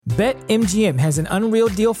BetMGM has an unreal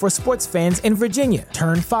deal for sports fans in Virginia.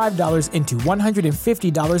 Turn $5 into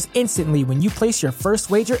 $150 instantly when you place your first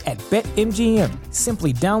wager at BetMGM.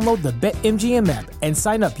 Simply download the BetMGM app and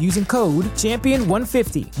sign up using code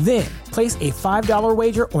Champion150. Then, place a $5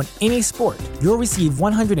 wager on any sport. You'll receive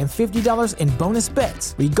 $150 in bonus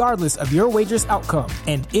bets, regardless of your wager's outcome.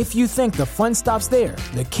 And if you think the fun stops there,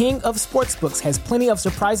 the King of Sportsbooks has plenty of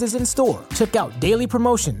surprises in store. Check out daily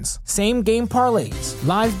promotions, same-game parlays,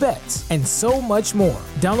 live bets, and so much more.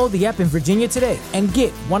 Download the app in Virginia today and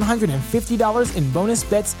get $150 in bonus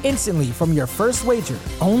bets instantly from your first wager.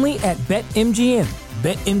 Only at BetMGM.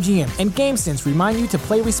 BetMGM and GameSense remind you to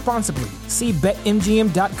play responsibly. See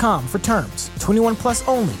BetMGM.com for terms. 21 plus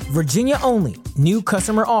only. Virginia only. New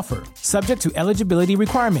customer offer. Subject to eligibility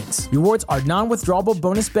requirements. Rewards are non-withdrawable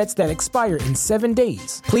bonus bets that expire in 7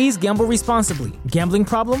 days. Please gamble responsibly. Gambling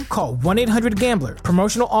problem? Call 1-800-GAMBLER.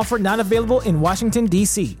 Promotional offer not available in Washington,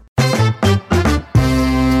 D.C.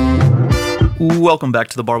 Welcome back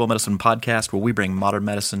to the Barbell Medicine Podcast, where we bring modern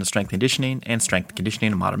medicine to strength conditioning and strength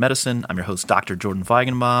conditioning to modern medicine. I'm your host, Dr. Jordan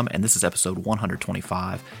Feigenbaum, and this is episode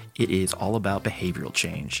 125. It is all about behavioral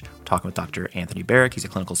change. We're talking with Dr. Anthony Barrick. He's a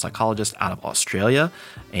clinical psychologist out of Australia.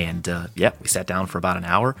 And we sat down for about an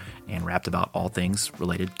hour and rapped about all things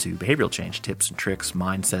related to behavioral change, tips and tricks,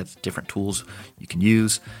 mindsets, different tools you can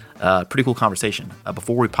use. Pretty cool conversation.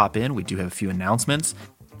 Before we pop in, we do have a few announcements.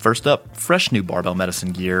 First up, fresh new Barbell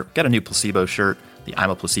Medicine gear. Got a new placebo shirt, the I'm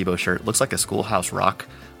a Placebo shirt. Looks like a Schoolhouse Rock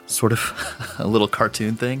sort of a little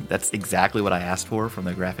cartoon thing. That's exactly what I asked for from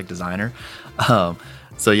the graphic designer.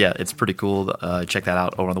 So yeah, it's pretty cool. Check that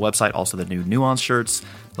out over on the website. Also the new Nuance shirts.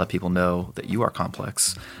 Let people know that you are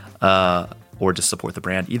complex. Or just support the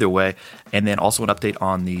brand, either way. And then also an update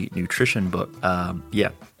on the nutrition book.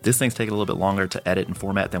 This thing's taking a little bit longer to edit and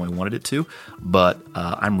format than we wanted it to, but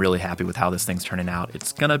I'm really happy with how this thing's turning out.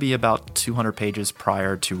 It's going to be about 200 pages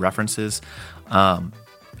prior to references.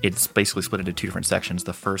 It's basically split into two different sections.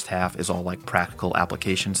 The first half is all like practical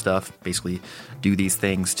application stuff. Basically, do these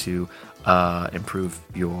things to improve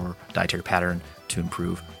your dietary pattern, to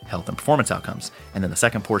improve health and performance outcomes. And then the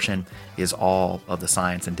second portion is all of the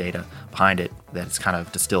science and data behind it that is kind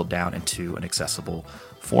of distilled down into an accessible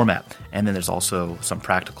format. And then there's also some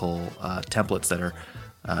practical templates that are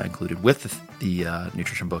included with the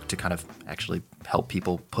nutrition book to kind of actually help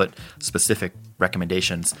people put specific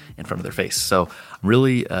recommendations in front of their face. So I'm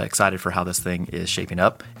really excited for how this thing is shaping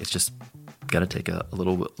up. It's just going to take a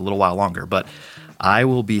little while longer, but I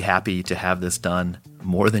will be happy to have this done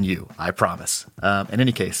more than you, I promise. In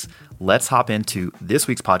any case, let's hop into this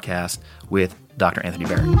week's podcast with Dr. Anthony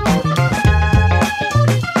Barrick.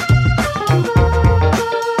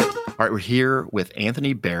 All right, we're here with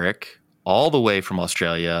Anthony Barrick, all the way from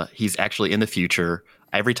Australia. He's actually in the future.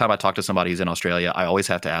 Every time I talk to somebody who's in Australia, I always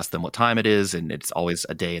have to ask them what time it is, and it's always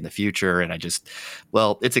a day in the future. And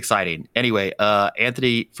it's exciting. Anyway,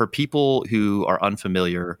 Anthony, for people who are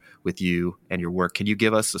unfamiliar with you and your work, can you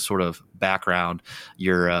give us a sort of background,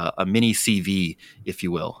 a mini CV, if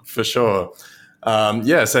you will? For sure.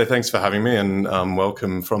 So thanks for having me, and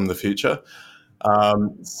welcome from the future.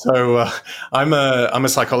 I'm a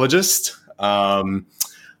psychologist.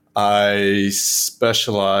 I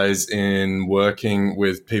specialize in working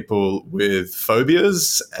with people with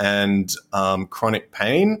phobias and chronic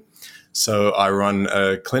pain. So I run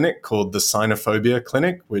a clinic called the Cynophobia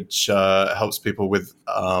Clinic, which helps people with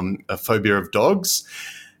a phobia of dogs,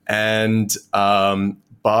 and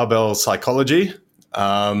barbell psychology,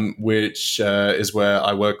 which is where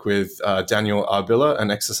I work with Daniel Arbilla,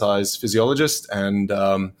 an exercise physiologist,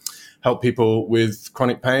 and help people with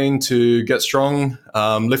chronic pain to get strong,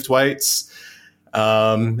 lift weights,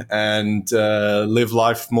 and live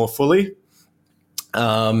life more fully.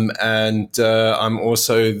 And I'm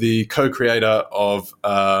also the co-creator of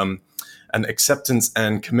an acceptance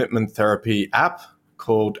and commitment therapy app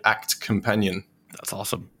called ACT Companion. That's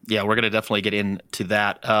awesome. Yeah, we're going to definitely get into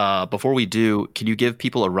that. Before we do, can you give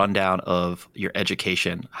people a rundown of your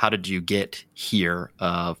education? How did you get here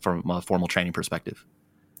from a formal training perspective?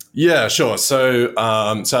 Yeah, sure. So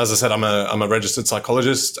as I said, I'm a registered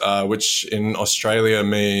psychologist, which in Australia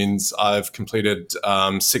means I've completed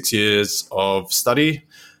 6 years of study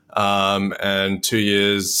and 2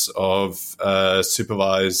 years of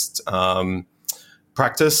supervised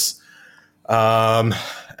practice,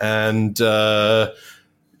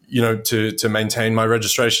 to maintain my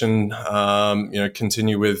registration,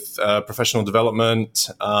 continue with professional development,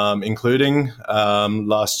 including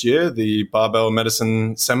last year, the Barbell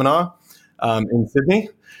Medicine Seminar in Sydney,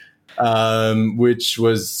 which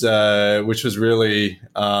was really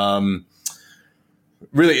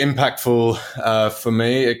really impactful for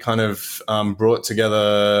me. It kind of brought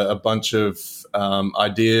together a bunch of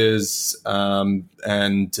ideas and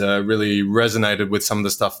really resonated with some of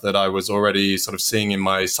the stuff that I was already sort of seeing in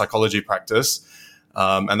my psychology practice.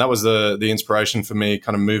 And that was the inspiration for me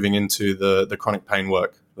kind of moving into the chronic pain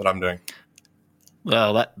work that I'm doing.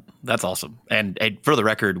 Well, that's awesome. And for the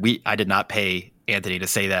record, I did not pay Anthony to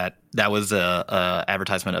say that. That was a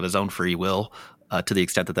advertisement of his own free will, to the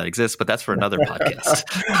extent that exists, but that's for another podcast.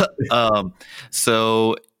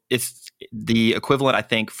 So it's the equivalent, I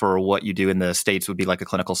think, for what you do in the States would be like a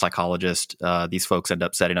clinical psychologist. These folks end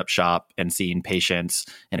up setting up shop and seeing patients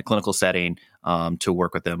in a clinical setting to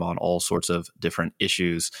work with them on all sorts of different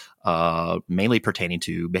issues, mainly pertaining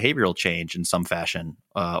to behavioral change in some fashion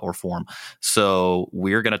or form. So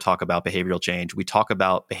we're going to talk about behavioral change. We talk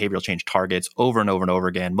about behavioral change targets over and over and over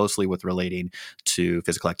again, mostly with relating to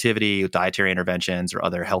physical activity, dietary interventions, or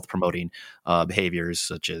other health promoting behaviors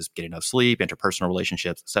such as getting enough sleep, interpersonal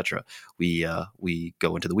relationships, etc. We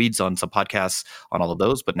go into the weeds on some podcasts on all of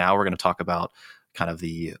those, but now we're going to talk about kind of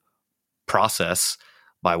the process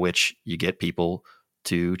by which you get people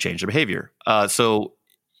to change their behavior. So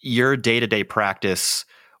your day-to-day practice,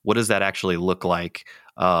 what does that actually look like?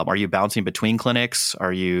 Are you bouncing between clinics?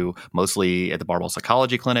 Are you mostly at the Barbell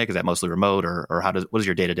Psychology Clinic? Is that mostly remote, or what does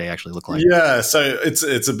your day-to-day actually look like? Yeah, so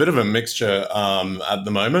it's a bit of a mixture at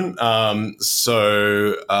the moment.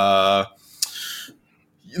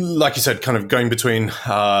 Like you said, kind of going between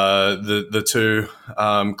the two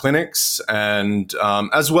clinics, and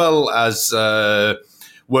as well as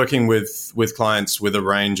working with clients with a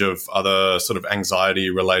range of other sort of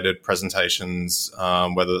anxiety-related presentations,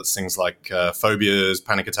 whether it's things like phobias,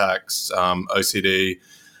 panic attacks, OCD.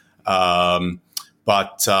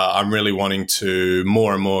 But I'm really wanting to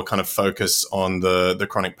more and more kind of focus on the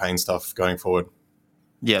chronic pain stuff going forward.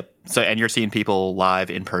 Yep. So, and you're seeing people live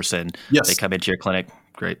in person. Yes. They come into your clinic.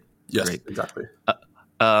 Great. Yes, Great. exactly.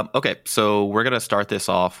 Okay. So we're going to start this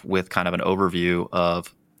off with kind of an overview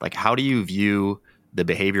of like, how do you view the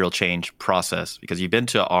behavioral change process? Because you've been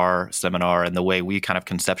to our seminar, and the way we kind of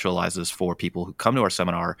conceptualize this for people who come to our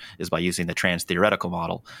seminar is by using the trans-theoretical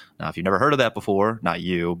model. Now, if you've never heard of that before, not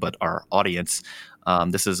you, but our audience,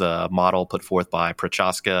 this is a model put forth by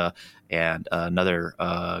Prochaska and another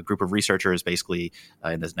group of researchers basically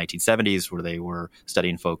in the 1970s, where they were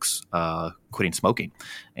studying folks quitting smoking.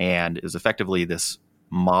 And it was effectively this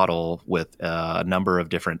model with a number of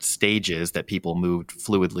different stages that people moved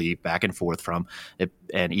fluidly back and forth from it,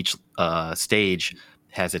 and each stage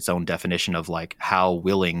has its own definition of like how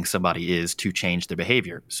willing somebody is to change their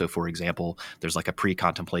behavior. So for example, there's like a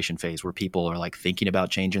pre-contemplation phase where people are like thinking about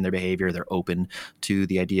changing their behavior. They're open to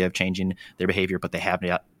the idea of changing their behavior, but they have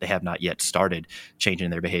not yet started changing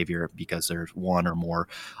their behavior because there's one or more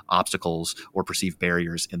obstacles or perceived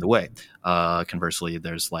barriers in the way. Conversely,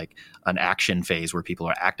 there's like an action phase where people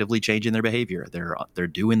are actively changing their behavior. They're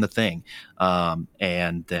doing the thing.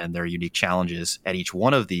 And then there are unique challenges at each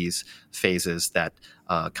one of these phases that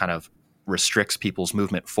kind of restricts people's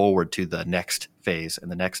movement forward to the next phase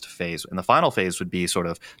and the next phase. And the final phase would be sort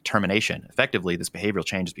of termination. Effectively, this behavioral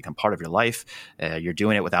change has become part of your life. You're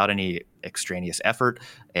doing it without any extraneous effort,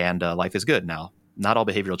 and life is good. Now, not all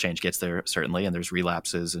behavioral change gets there, certainly, and there's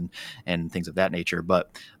relapses and things of that nature.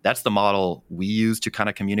 But that's the model we use to kind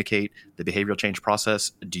of communicate the behavioral change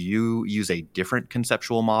process. Do you use a different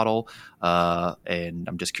conceptual model? And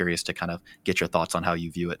I'm just curious to kind of get your thoughts on how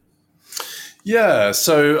you view it. Yeah.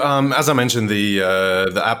 So as I mentioned, the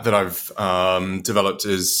app that I've developed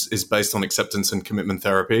is based on acceptance and commitment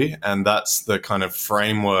therapy, and that's the kind of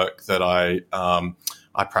framework that I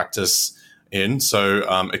practice in. So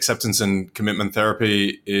acceptance and commitment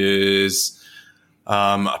therapy is,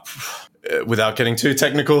 without getting too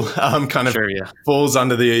technical, falls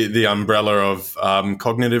under the umbrella of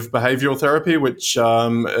cognitive behavioral therapy, which a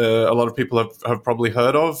lot of people have probably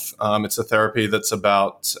heard of. It's a therapy that's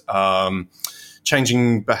about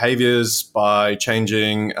changing behaviors by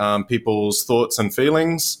changing people's thoughts and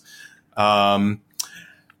feelings. And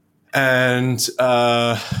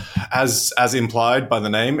as implied by the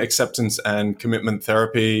name, acceptance and commitment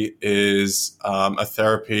therapy is a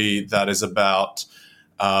therapy that is about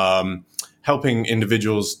helping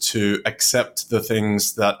individuals to accept the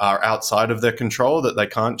things that are outside of their control, that they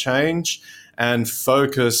can't change, and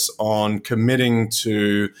focus on committing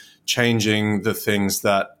to changing the things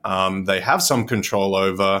that they have some control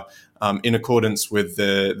over in accordance with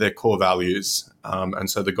their core values. And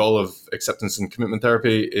so the goal of acceptance and commitment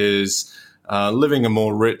therapy is living a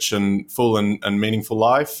more rich and full and meaningful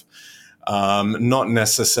life, not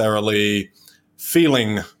necessarily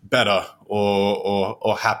feeling better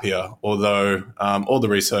or happier. Although all the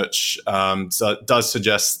research does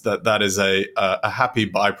suggest that that is a happy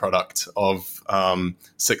byproduct of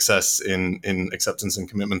success in acceptance and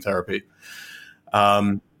commitment therapy.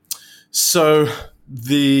 So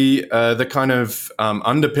the kind of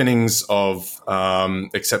underpinnings of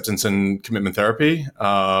acceptance and commitment therapy,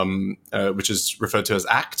 which is referred to as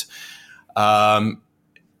ACT,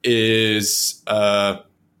 is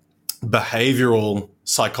behavioral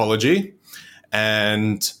psychology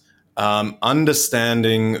and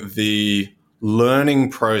understanding the learning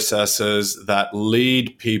processes that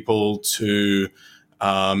lead people to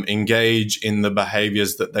engage in the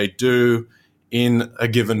behaviors that they do in a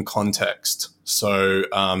given context. So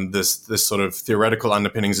this sort of theoretical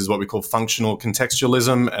underpinnings is what we call functional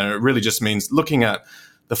contextualism, and it really just means looking at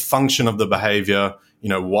the function of the behavior,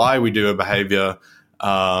 why we do a behavior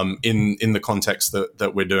in the context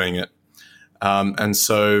that we're doing it. And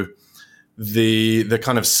so the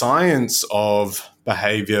kind of science of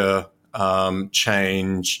behavior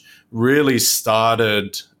change really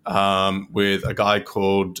started with a guy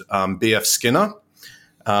called B.F. Skinner.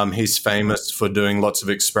 He's famous for doing lots of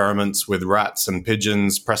experiments with rats and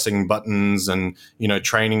pigeons, pressing buttons and,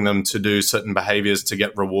 training them to do certain behaviors to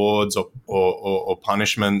get rewards or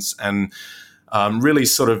punishments, and really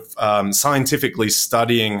sort of scientifically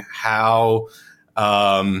studying how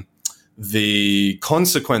the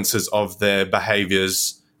consequences of their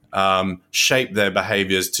behaviors shape their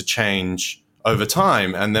behaviors to change over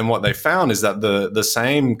time. And then what they found is that the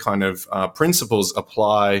same kind of principles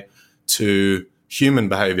apply to human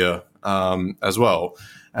behavior as well.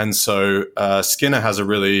 And so Skinner has a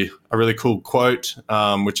really cool quote,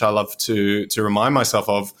 which I love to remind myself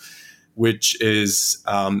of, which is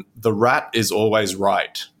the rat is always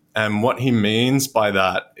right. And what he means by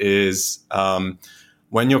that is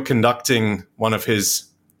when you're conducting one of his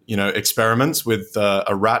experiments with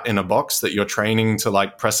a rat in a box that you're training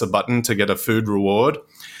to press a button to get a food reward,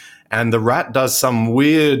 and the rat does some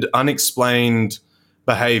weird unexplained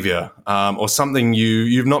behavior or something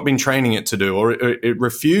you've not been training it to do, or it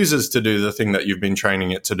refuses to do the thing that you've been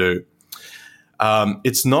training it to do.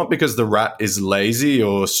 It's not because the rat is lazy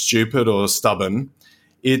or stupid or stubborn.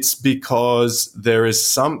 It's because there is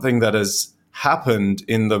something that has happened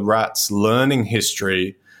in the rat's learning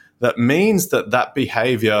history that means that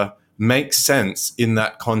behavior makes sense in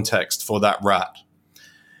that context for that rat.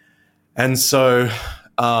 And so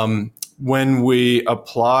when we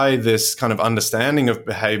apply this kind of understanding of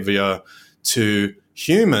behavior to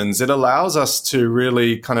humans, it allows us to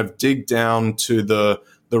really kind of dig down to the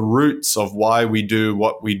roots of why we do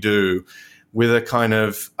what we do with a kind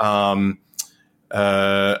of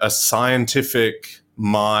a scientific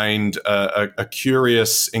mind, a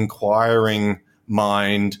curious, inquiring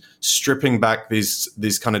mind, stripping back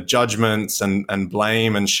these kind of judgments and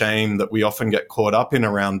blame and shame that we often get caught up in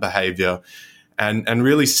around behavior, and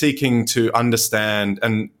really seeking to understand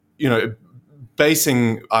and,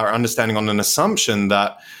 basing our understanding on an assumption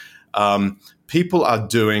that people are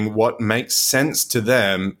doing what makes sense to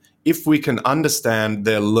them if we can understand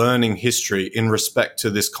their learning history in respect to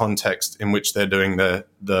this context in which they're doing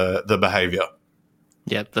the behavior.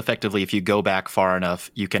 Yeah, effectively, if you go back far enough,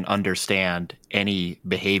 you can understand any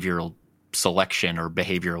behavioral selection or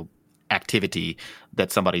behavioral activity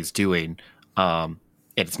that somebody's doing.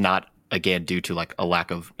 It's not, again, due to a lack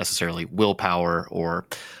of necessarily willpower or,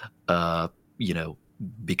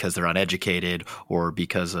 because they're uneducated or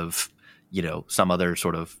because of, some other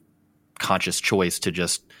sort of conscious choice to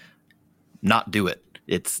just not do it.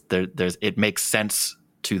 It makes sense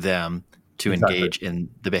to them to engage in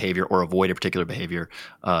the behavior or avoid a particular behavior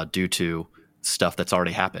due to stuff that's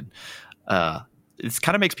already happened. It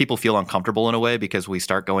kind of makes people feel uncomfortable in a way, because we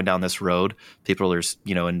start going down this road. People are,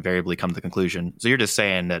 invariably come to the conclusion. So you're just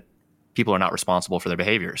saying that people are not responsible for their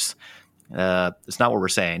behaviors. It's not what we're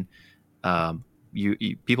saying.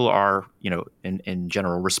 People are, in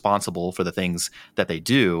general, responsible for the things that they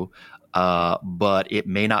do, but it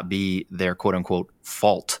may not be their quote unquote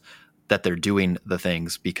fault that they're doing the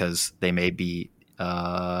things, because they may be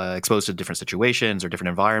exposed to different situations or different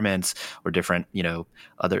environments or different,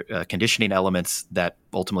 other conditioning elements that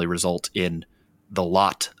ultimately result in the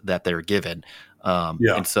lot that they're given.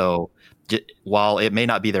 And so while it may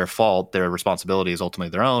not be their fault, their responsibility is ultimately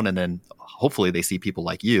their own. And then hopefully they see people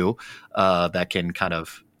like you that can kind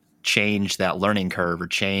of change that learning curve or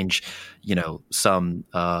change, some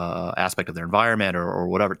aspect of their environment or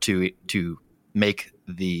whatever to make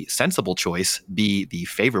the sensible choice be the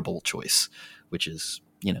favorable choice, which is,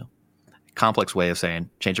 a complex way of saying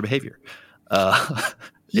change your behavior.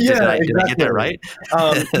 Yeah, did I exactly. get that right?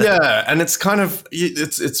 Yeah, and it's kind of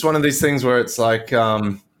it's one of these things where it's like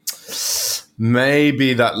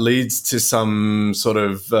maybe that leads to some sort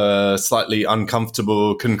of slightly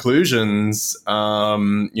uncomfortable conclusions.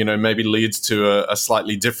 Maybe leads to a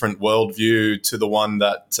slightly different worldview to the one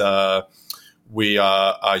that we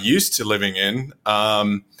are used to living in.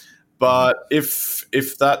 But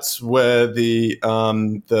if that's where the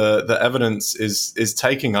evidence is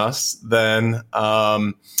taking us, then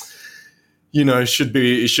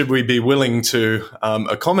should we be willing to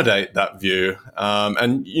accommodate that view?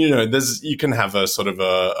 And you can have a sort of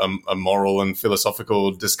a moral and philosophical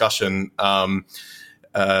discussion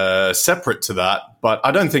separate to that, but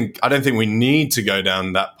I don't think we need to go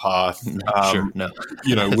down that path. Sure, no,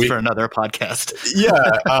 for another podcast.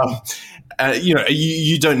 Yeah.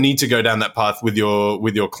 You don't need to go down that path with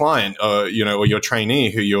your client, or your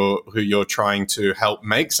trainee who you're trying to help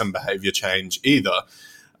make some behavior change either.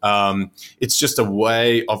 It's just a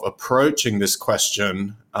way of approaching this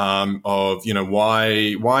question of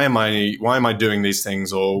why am I doing these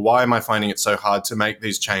things, or why am I finding it so hard to make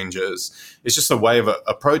these changes? It's just a way of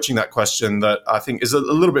approaching that question that I think is a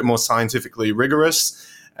little bit more scientifically rigorous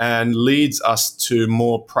and leads us to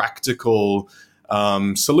more practical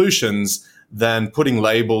solutions than putting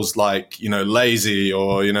labels like lazy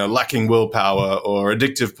or lacking willpower or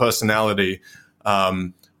addictive personality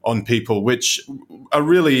on people, which are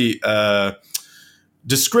really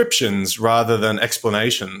descriptions rather than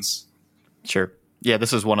explanations. Sure. Yeah,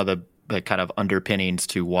 this is one of the kind of underpinnings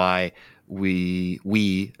to why we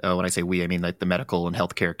when I say we, I mean like the medical and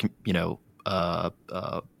healthcare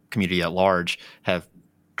community at large have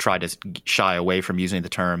tried to shy away from using the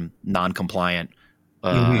term non-compliant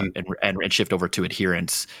and shift over to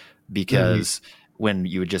adherence, because when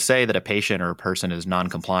you would just say that a patient or a person is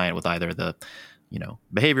non-compliant with either the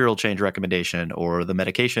behavioral change recommendation or the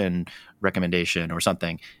medication recommendation or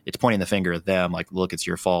something, it's pointing the finger at them like, look, it's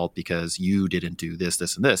your fault because you didn't do this,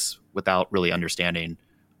 this, and this, without really understanding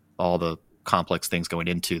all the complex things going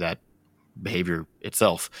into that behavior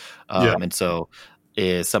itself. And so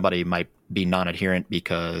somebody might be non-adherent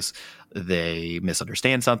because they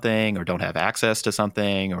misunderstand something or don't have access to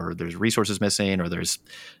something, or there's resources missing, or there's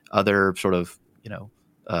other sort of,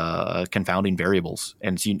 confounding variables,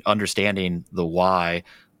 and understanding the why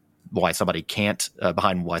somebody can't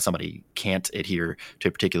adhere to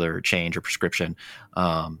a particular change or prescription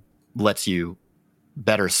lets you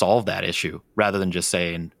better solve that issue, rather than just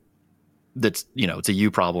saying that's it's a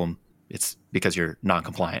you problem, it's because you're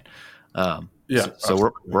non-compliant. So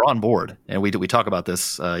we're on board, and we talk about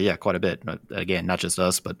this quite a bit, again, not just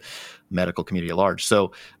us but medical community at large.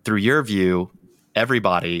 So through your view,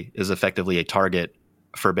 everybody is effectively a target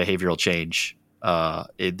for behavioral change.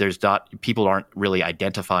 People aren't really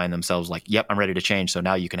identifying themselves like, yep, I'm ready to change, so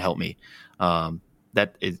now you can help me.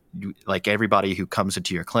 That is like everybody who comes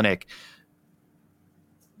into your clinic,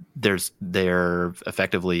 they're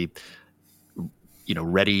effectively,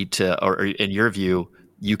 ready to, or in your view,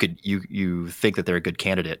 you think that they're a good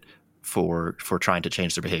candidate for trying to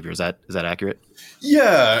change their behavior. Is that accurate?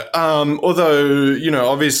 Yeah. Although,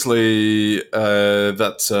 obviously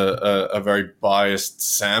that's a very biased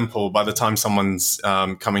sample. By the time someone's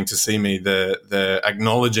coming to see me, they're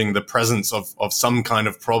acknowledging the presence of some kind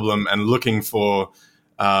of problem and looking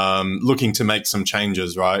to make some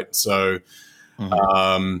changes, right? So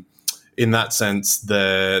in that sense,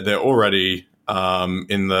 they're already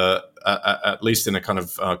in the at least in a kind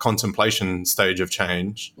of contemplation stage of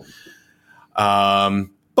change.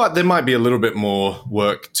 But there might be a little bit more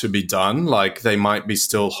work to be done. Like they might be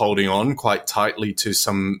still holding on quite tightly to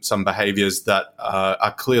some behaviors that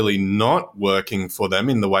are clearly not working for them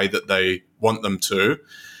in the way that they want them to.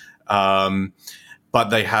 But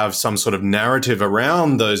they have some sort of narrative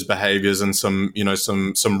around those behaviors and some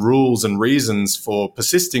rules and reasons for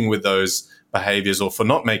persisting with those behaviors or for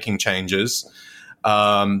not making changes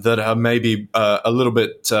that are maybe a little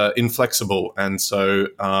bit inflexible. And so,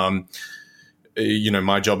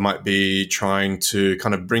 my job might be trying to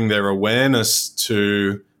kind of bring their awareness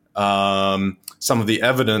to some of the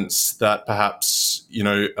evidence that perhaps,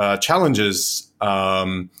 challenges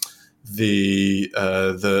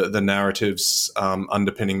the narratives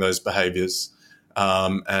underpinning those behaviors,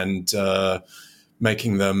 and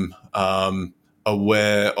making them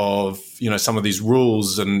aware of some of these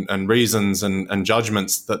rules and reasons and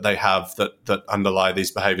judgments that they have that underlie these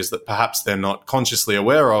behaviors that perhaps they're not consciously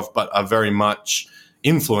aware of, but are very much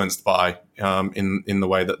influenced by in the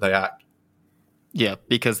way that they act. Yeah,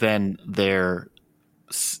 because then the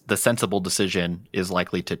sensible decision is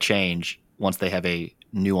likely to change once they have a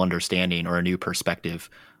new understanding or a new perspective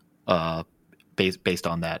based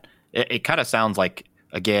on that. It kind of sounds like,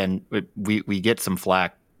 again, we get some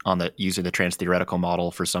flack on the using the trans theoretical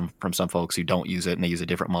model from some folks who don't use it, and they use a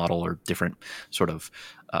different model or different sort of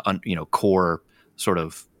core sort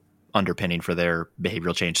of underpinning for their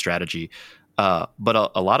behavioral change strategy.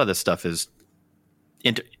 But a lot of this stuff is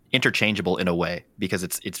interchangeable in a way, because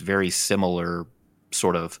it's very similar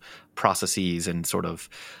sort of processes and sort of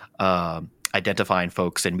identifying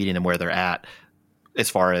folks and meeting them where they're at, as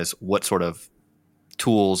far as what sort of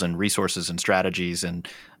tools and resources and strategies and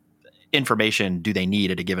information do they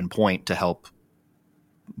need at a given point to help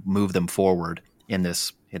move them forward in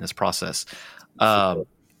this process.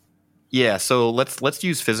 Yeah, so let's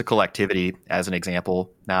use physical activity as an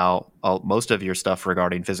example. Now, most of your stuff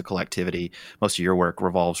regarding physical activity, most of your work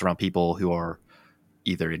revolves around people who are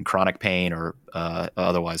either in chronic pain or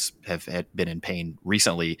otherwise have been in pain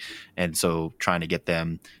recently, and so trying to get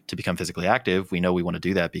them to become physically active. We know we want to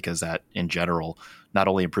do that because that, in general, not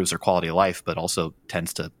only improves their quality of life, but also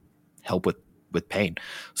tends to help with pain.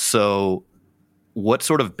 So what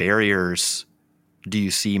sort of barriers do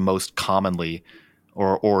you see most commonly,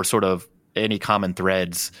 or sort of any common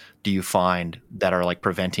threads do you find that are like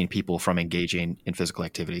preventing people from engaging in physical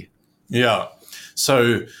activity? Yeah.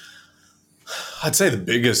 So I'd say the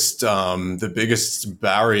biggest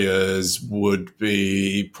barriers would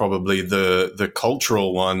be probably the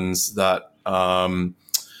cultural ones that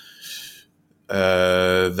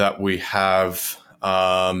that we have,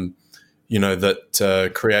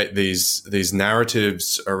 that create these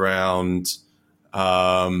narratives around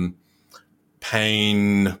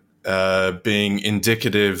pain being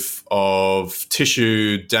indicative of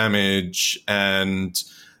tissue damage, and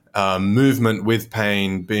movement with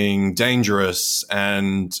pain being dangerous,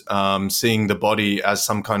 and seeing the body as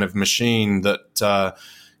some kind of machine that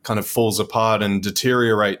kind of falls apart and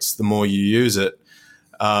deteriorates the more you use it.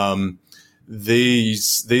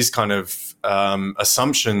 These kind of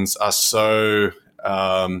assumptions are so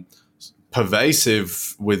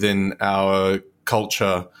pervasive within our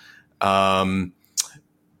culture, and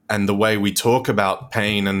the way we talk about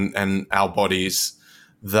pain and our bodies,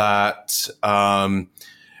 that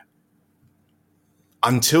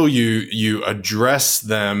until you address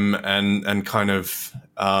them and kind of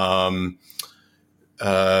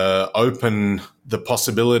open the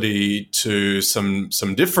possibility to some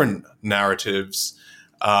different narratives,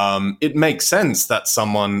 it makes sense that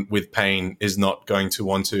someone with pain is not going to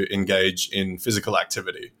want to engage in physical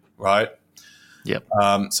activity, right? Yep.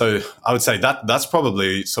 So I would say that's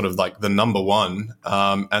probably sort of like the number one,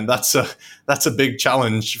 and that's a big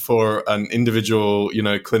challenge for an individual,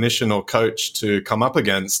 clinician or coach to come up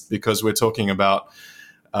against, because we're talking about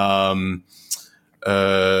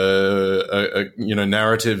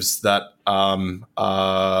narratives that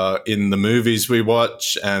are in the movies we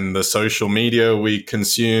watch and the social media we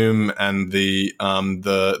consume, and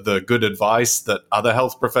the good advice that other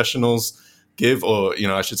health professionals give, or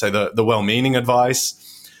I should say the well-meaning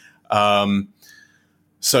advice.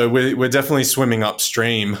 So we're definitely swimming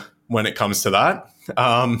upstream when it comes to that.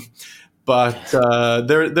 But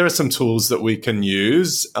there are some tools that we can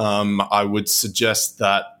use. I would suggest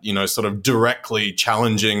that, sort of directly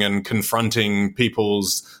challenging and confronting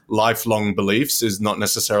people's lifelong beliefs is not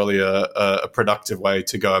necessarily a productive way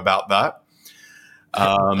to go about that.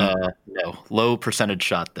 No, low percentage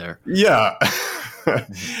shot there. Yeah.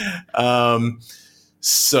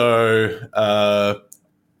 So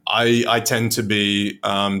I tend to be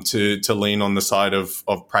to lean on the side of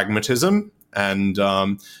pragmatism, and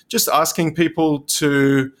just asking people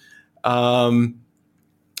to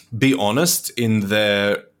be honest in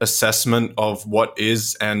their assessment of what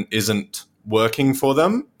is and isn't working for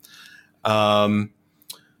them.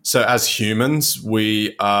 So as humans,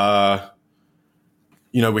 we are,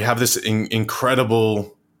 we have this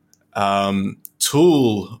incredible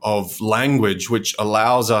tool of language which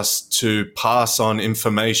allows us to pass on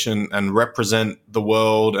information and represent the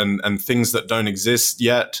world and things that don't exist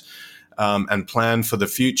yet, and plan for the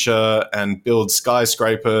future and build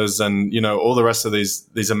skyscrapers and all the rest of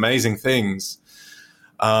these amazing things.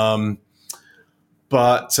 But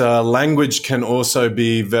language can also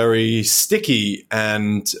be very sticky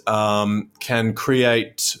and can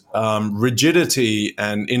create rigidity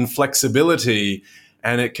and inflexibility,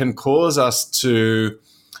 and it can cause us to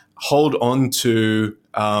hold on to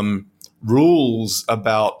rules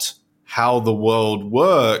about how the world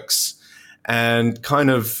works, and kind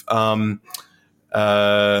of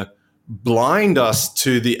blind us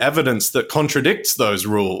to the evidence that contradicts those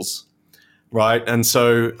rules, right? And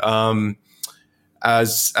so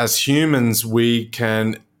as humans, we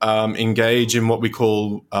can engage in what we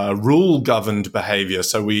call rule-governed behavior.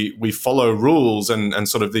 So we follow rules and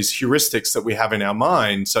sort of these heuristics that we have in our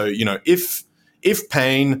mind. So, if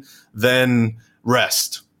pain, then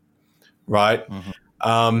rest, right?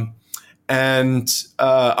 Mm-hmm. And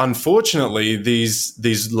unfortunately,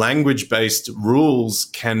 these language-based rules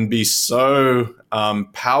can be so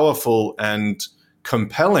powerful and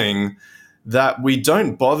compelling that we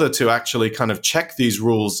don't bother to actually kind of check these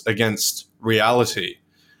rules against reality.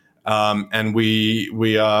 And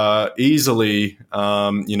we are easily,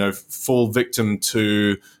 fall victim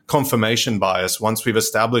to confirmation bias. Once we've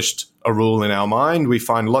established a rule in our mind, we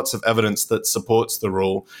find lots of evidence that supports the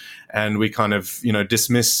rule, and we kind of,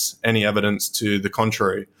 dismiss any evidence to the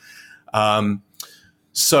contrary.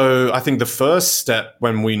 So I think the first step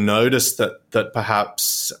when we notice that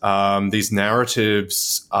perhaps these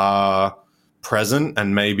narratives are present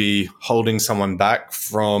and maybe holding someone back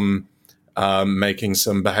from making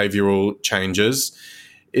some behavioral changes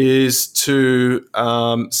is to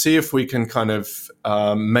see if we can kind of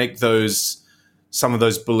make some of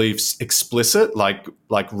those beliefs explicit, like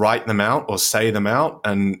write them out or say them out,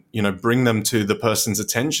 and bring them to the person's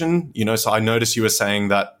attention. So I noticed you were saying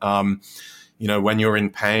that when you're in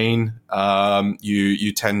pain,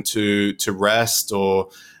 you tend to rest or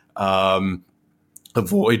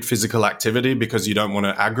avoid physical activity because you don't want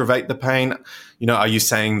to aggravate the pain. Are you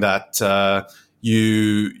saying that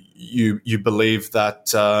you believe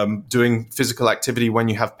that doing physical activity when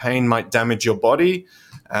you have pain might damage your body?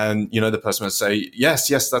 And the person would say, yes,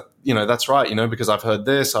 that that's right. Because I've heard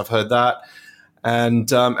this, I've heard that, and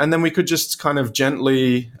then we could just kind of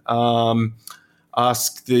gently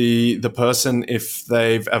ask the person if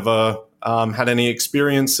they've ever had any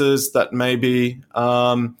experiences that maybe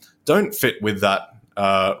don't fit with that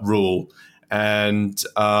rule, and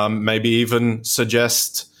maybe even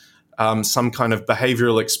suggest some kind of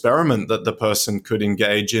behavioral experiment that the person could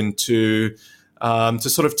engage in to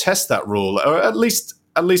sort of test that rule, or at least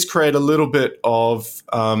create a little bit of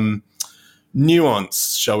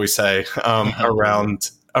nuance, shall we say,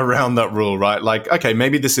 around that rule, right? Like, okay,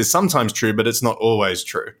 maybe this is sometimes true, but it's not always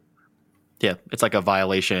true. Yeah, it's like a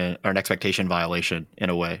violation or an expectation violation in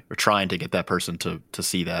a way. We're trying to get that person to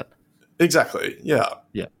see that. Exactly. Yeah.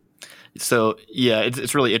 Yeah. So yeah,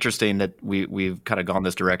 it's really interesting that we've kind of gone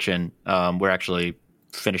this direction. We're actually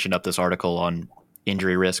finishing up this article on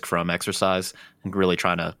injury risk from exercise and really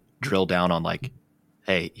trying to drill down on like,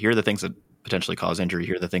 hey, here are the things that potentially cause injury,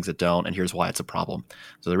 here are the things that don't, and here's why it's a problem.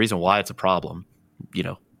 So the reason why it's a problem,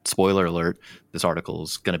 spoiler alert, this article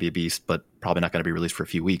is going to be a beast, but probably not going to be released for a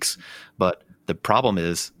few weeks. But the problem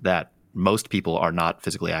is that most people are not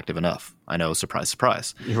physically active enough. I know, surprise,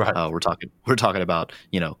 surprise. Right. We're talking about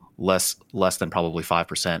less than probably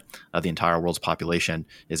 5% of the entire world's population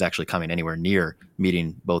is actually coming anywhere near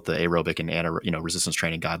meeting both the aerobic and resistance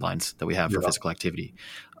training guidelines that we have for physical activity.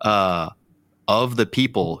 Of the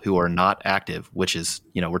people who are not active, which is,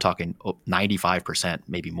 we're talking 95%,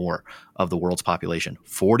 maybe more of the world's population,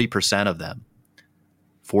 40% of them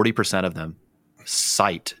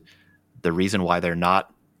cite the reason why they're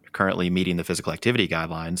not currently meeting the physical activity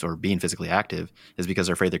guidelines or being physically active is because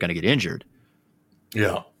they're afraid they're going to get injured.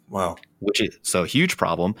 Yeah. Wow. Which is so a huge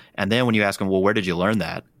problem. And then when you ask them, well, where did you learn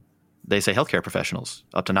that? They say healthcare professionals,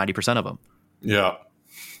 up to 90% of them. Yeah.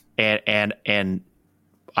 And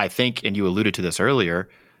I think, and you alluded to this earlier,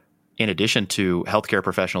 in addition to healthcare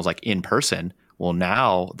professionals like in person, well,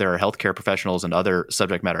 now there are healthcare professionals and other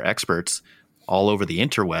subject matter experts all over the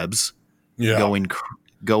interwebs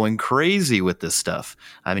going crazy with this stuff.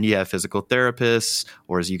 I mean, you have physical therapists,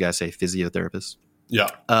 or as you guys say, physiotherapists. Yeah.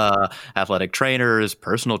 Athletic trainers,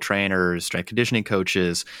 personal trainers, strength conditioning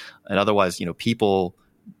coaches, and otherwise, people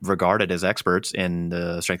regarded as experts in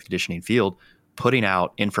the strength conditioning field, putting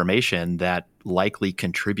out information that likely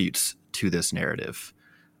contributes to this narrative.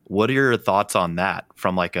 What are your thoughts on that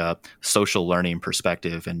from like a social learning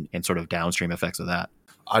perspective and sort of downstream effects of that?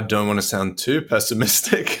 I don't want to sound too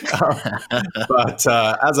pessimistic, but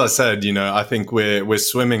as I said, I think we're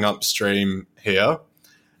swimming upstream here,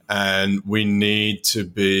 and we need to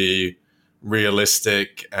be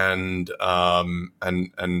realistic and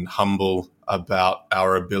humble about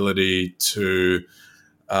our ability to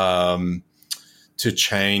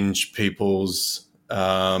change people's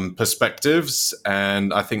perspectives.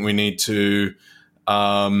 And I think we need to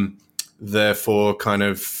therefore kind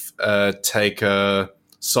of take a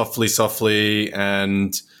softly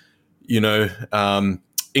and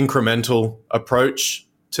incremental approach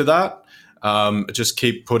to that. Just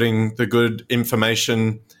keep putting the good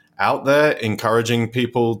information out there, encouraging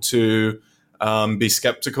people to be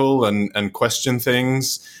skeptical and question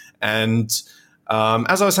things, and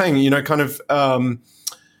as I was saying, kind of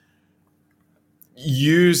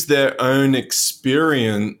use their own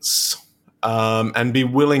experience and be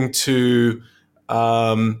willing to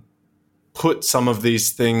put some of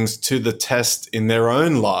these things to the test in their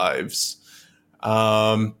own lives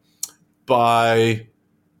by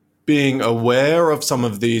being aware of some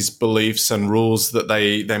of these beliefs and rules that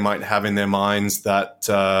they might have in their minds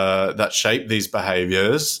that shape these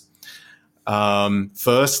behaviors,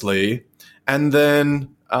 firstly, and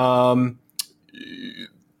then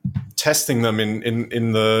testing them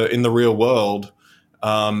in the real world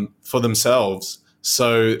for themselves.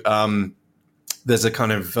 So there's a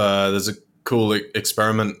kind of there's a cool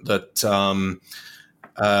experiment that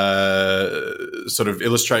sort of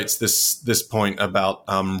illustrates this point about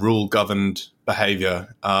rule governed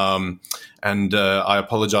behavior. And I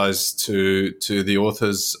apologize to the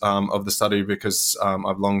authors of the study because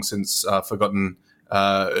I've long since forgotten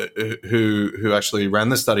who actually ran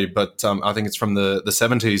the study, but I think it's from the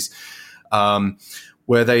 70s,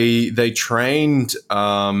 where they trained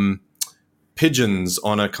pigeons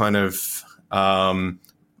on a kind of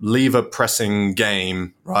lever pressing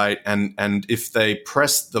game, right? And if they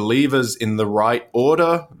pressed the levers in the right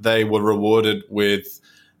order, they were rewarded with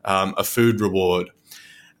a food reward.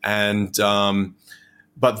 And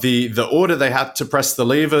but the order they had to press the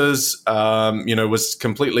levers, was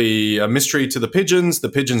completely a mystery to the pigeons. The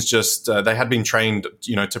pigeons just they had been trained,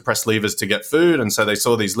 to press levers to get food, and so they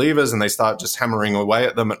saw these levers and they start just hammering away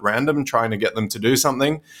at them at random, trying to get them to do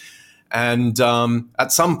something. And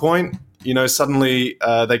at some point, suddenly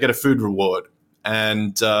they get a food reward,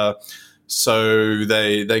 and so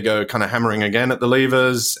they go kind of hammering again at the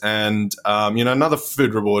levers, and another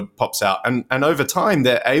food reward pops out, and over time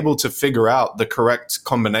they're able to figure out the correct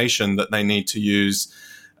combination that they need to use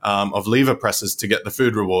of lever presses to get the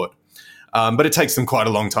food reward. But it takes them quite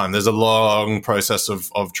a long time. There's a long process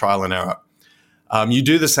of trial and error. You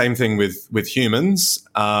do the same thing with humans,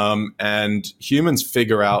 and humans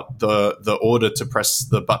figure out the order to press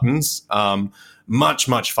the buttons much,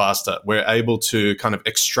 much faster. We're able to kind of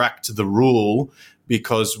extract the rule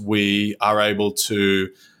because we are able to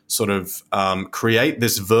sort of create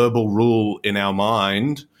this verbal rule in our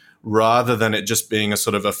mind rather than it just being a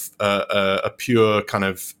sort of a pure kind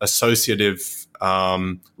of associative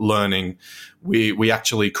learning. We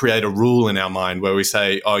actually create a rule in our mind where we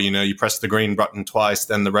say, you press the green button twice,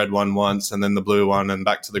 then the red one once, and then the blue one, and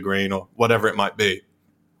back to the green, or whatever it might be.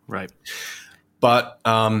 Right. But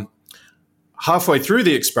halfway through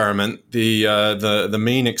the experiment, the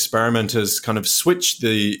mean experimenters kind of switched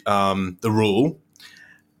the rule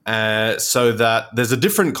so that there's a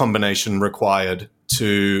different combination required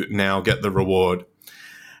to now get the reward.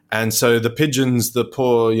 And so the pigeons, the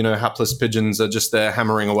poor, hapless pigeons, are just there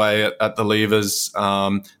hammering away at the levers.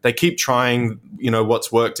 They keep trying,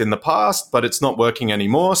 what's worked in the past, but it's not working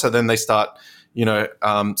anymore. So then they start,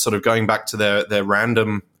 sort of going back to their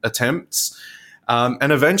random attempts.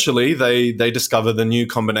 And eventually they discover the new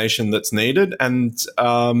combination that's needed, and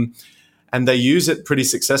they use it pretty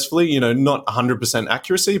successfully, not 100%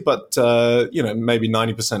 accuracy, but, maybe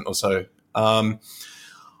 90% or so.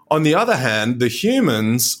 On the other hand, the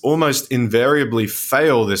humans almost invariably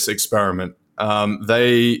fail this experiment.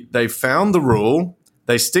 They found the rule,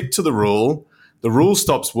 they stick to the rule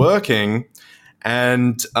stops working,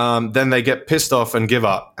 and then they get pissed off and give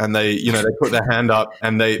up, and they put their hand up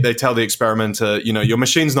and they tell the experimenter, your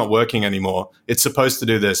machine's not working anymore. It's supposed to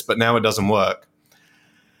do this, but now it doesn't work.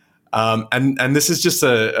 And this is just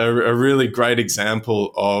a really great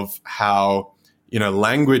example of how,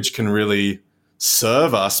 language can really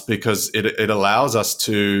serve us, because it allows us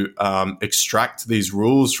to extract these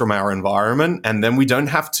rules from our environment, and then we don't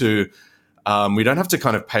have to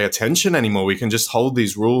kind of pay attention anymore. We can just hold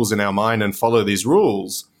these rules in our mind and follow these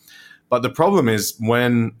rules. But the problem is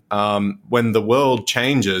when the world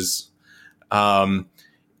changes,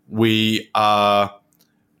 we are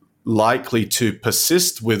likely to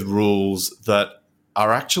persist with rules that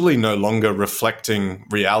are actually no longer reflecting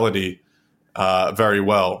reality very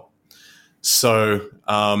well. So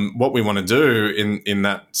what we want to do in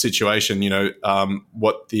that situation,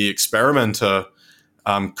 what the experimenter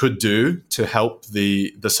could do to help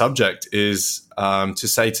the subject is to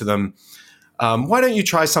say to them, why don't you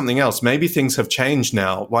try something else? Maybe things have changed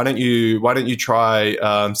now. Why don't you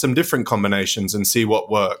try some different combinations and see what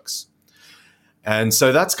works? And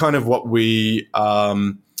so that's kind of what we,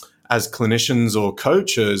 as clinicians or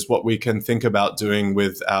coaches, what we can think about doing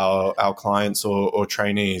with our clients or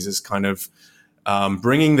trainees is kind of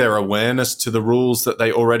bringing their awareness to the rules that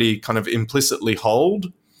they already kind of implicitly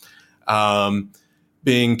hold,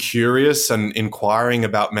 being curious and inquiring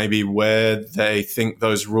about maybe where they think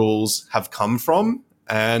those rules have come from,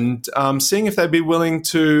 and seeing if they'd be willing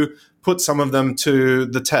to put some of them to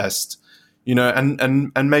the test,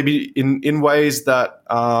 and maybe in ways that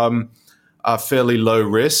are fairly low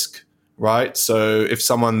risk, right? So if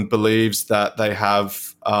someone believes that they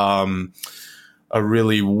have a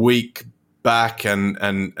really weak back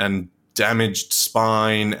and damaged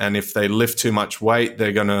spine, and if they lift too much weight,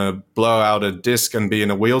 they're going to blow out a disc and be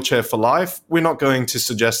in a wheelchair for life, we're not going to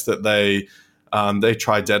suggest that they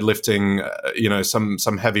try deadlifting,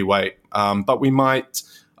 some heavy weight. But we might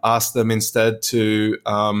ask them instead to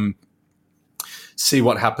see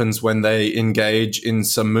what happens when they engage in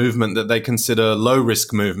some movement that they consider low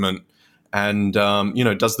risk movement. And,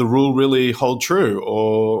 does the rule really hold true,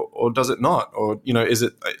 or does it not? Or, is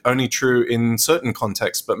it only true in certain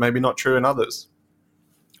contexts, but maybe not true in others?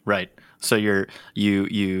 Right. So one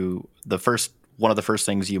of the first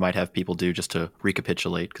things you might have people do, just to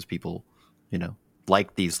recapitulate, because people,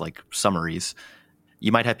 like these like summaries,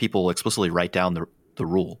 you might have people explicitly write down the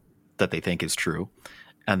rule that they think is true.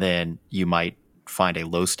 And then you might find a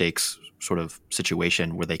low stakes sort of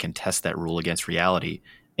situation where they can test that rule against reality.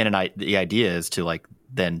 And the idea is to like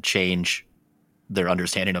then change their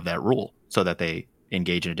understanding of that rule so that they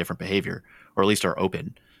engage in a different behavior, or at least are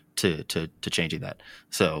open to changing that.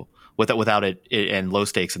 So without it, and low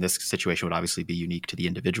stakes in this situation would obviously be unique to the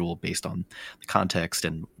individual based on the context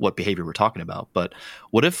and what behavior we're talking about. But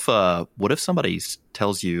what if somebody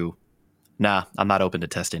tells you, "Nah, I'm not open to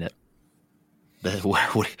testing it"?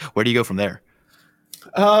 Where do you go from there?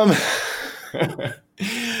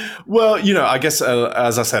 Well, I guess,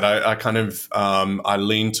 as I said, I kind of I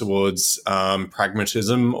lean towards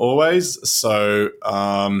pragmatism always. So,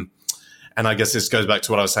 and I guess this goes back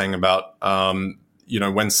to what I was saying about,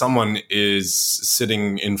 when someone is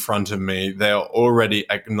sitting in front of me, they are already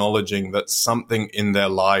acknowledging that something in their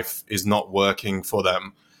life is not working for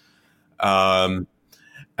them.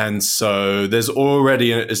 And so there's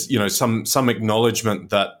already, some acknowledgement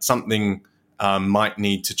that something might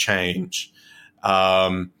need to change.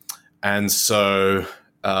 And so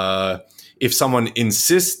if someone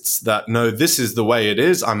insists that, no, this is the way it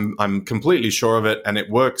is, I'm completely sure of it and it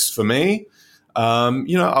works for me,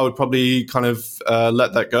 I would probably kind of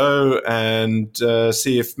let that go and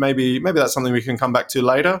see if maybe that's something we can come back to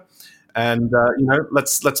later. And,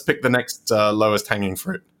 let's pick the next lowest hanging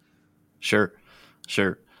fruit. Sure.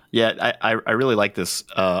 Yeah, I really like this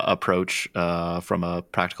approach from a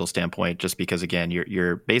practical standpoint, just because, again,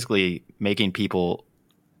 you're basically making people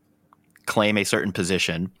claim a certain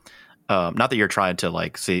position. Not that you're trying to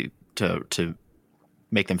like to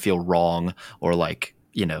make them feel wrong, or like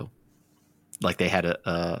like they had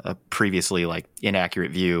a previously like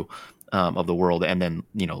inaccurate view of the world, and then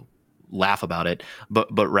laugh about it.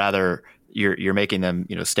 But rather you're making them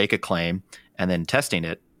stake a claim and then testing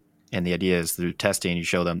it. And the idea is through testing, you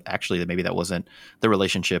show them actually that maybe that wasn't, the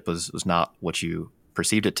relationship was not what you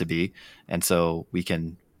perceived it to be. And so we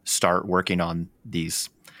can start working on these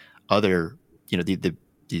other,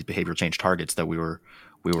 these behavioral change targets that we were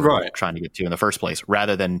right. trying to get to in the first place,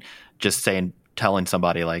 rather than just telling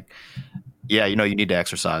somebody like, yeah, you need to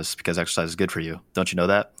exercise because exercise is good for you. Don't you know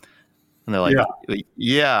that? And they're like,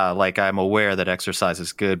 yeah, like I'm aware that exercise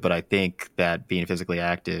is good, but I think that being physically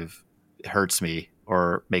active hurts me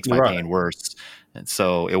or makes my pain worse. And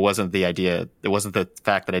so it wasn't the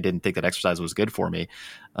fact that I didn't think that exercise was good for me.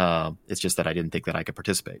 It's just that I didn't think that I could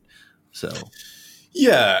participate. So.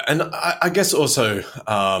 Yeah. And I guess also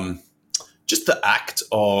just the act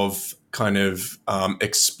of kind of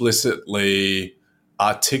explicitly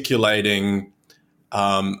articulating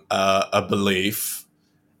a belief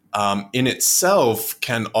in itself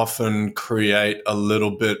can often create a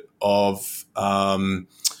little bit of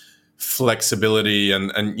flexibility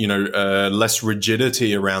and less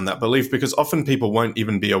rigidity around that belief, because often people won't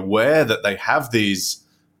even be aware that they have these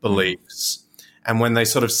beliefs. And when they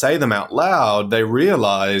sort of say them out loud, they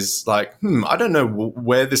realize like, I don't know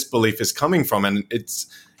where this belief is coming from. And it's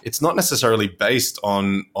not necessarily based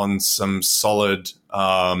on some solid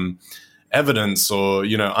evidence or,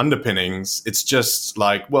 underpinnings. It's just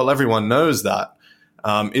like, well, everyone knows that.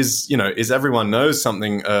 Is everyone knows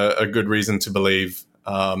something a good reason to believe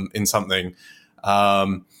in something?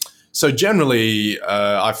 So generally,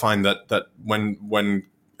 I find that when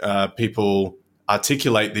people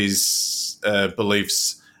articulate these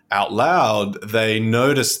beliefs out loud, they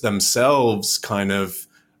notice themselves kind of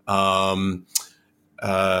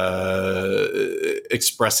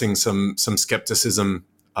expressing some skepticism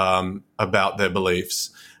about their beliefs,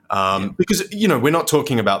 because we're not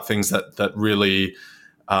talking about things that really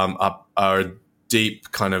are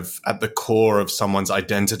deep kind of at the core of someone's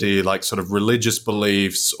identity, like sort of religious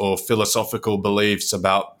beliefs or philosophical beliefs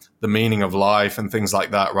about the meaning of life and things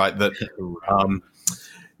like that, right? That,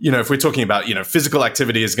 if we're talking about, physical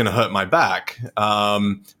activity is going to hurt my back,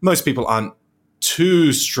 most people aren't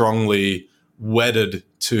too strongly wedded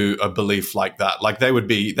to a belief like that. Like they would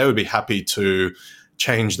be happy to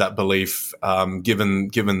change that belief, given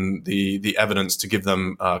the evidence to give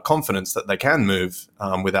them confidence that they can move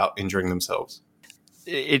without injuring themselves.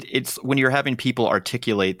 It's when you're having people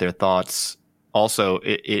articulate their thoughts. Also,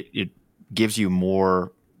 it gives you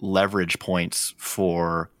more leverage points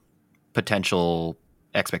for potential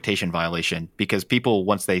expectation violation, because people,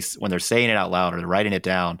 when they're saying it out loud or they're writing it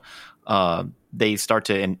down, they start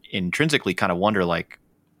to intrinsically kind of wonder, like,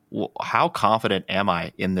 well, how confident am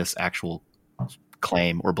I in this actual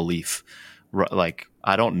claim or belief? Like,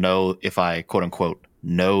 I don't know if I quote unquote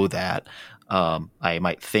know that. I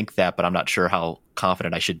might think that, but I'm not sure how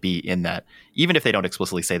confident I should be in that, even if they don't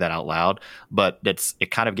explicitly say that out loud. But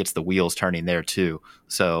it kind of gets the wheels turning there too.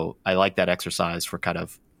 So I like that exercise for kind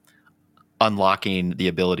of unlocking the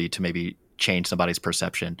ability to maybe change somebody's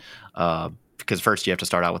perception. Because first you have to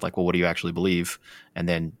start out with, like, well, what do you actually believe? And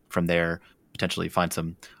then from there, potentially find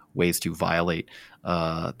some ways to violate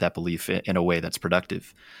that belief in a way that's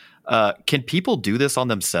productive. Can people do this on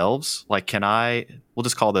themselves? Like, we'll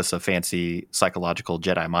just call this a fancy psychological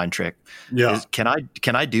Jedi mind trick. Yeah. Can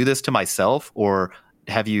I do this to myself, or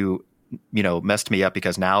have you messed me up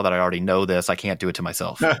because now that I already know this, I can't do it to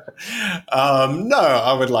myself? No,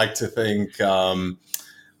 I would like to think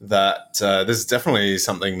that this is definitely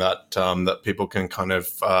something that that people can kind of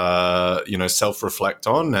self-reflect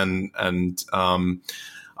on, and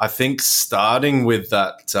I think starting with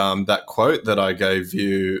that quote that I gave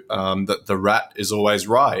you, that the rat is always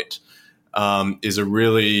right, is a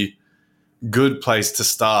really good place to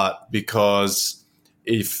start, because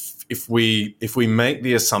if we make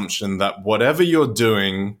the assumption that whatever you're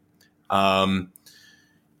doing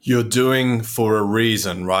for a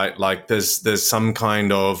reason, right? Like there's some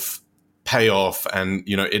kind of payoff, and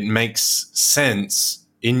it makes sense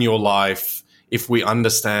in your life if we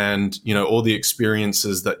understand all the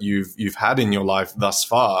experiences that you've had in your life thus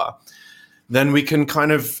far. Then we can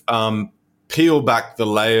kind of peel back the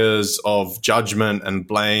layers of judgment and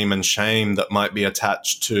blame and shame that might be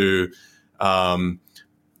attached to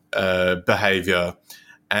behavior.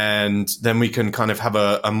 And then we can kind of have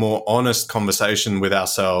a more honest conversation with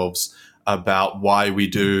ourselves about why we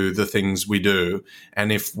do the things we do.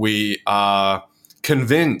 And if we are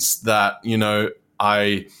convinced that,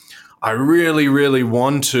 I really, really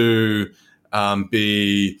want to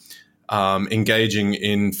be engaging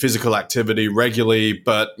in physical activity regularly,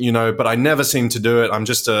 but I never seem to do it. I'm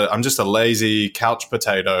just a lazy couch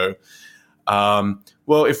potato.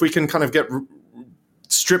 Well, if we can kind of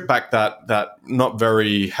strip back that not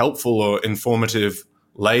very helpful or informative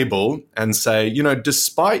label and say,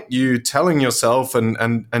 despite you telling yourself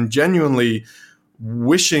and genuinely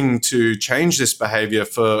wishing to change this behavior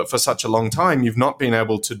for such a long time, you've not been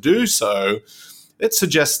able to do so, it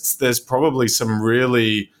suggests there's probably some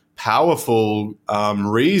really powerful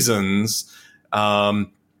reasons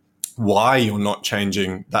why you're not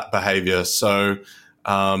changing that behavior. So,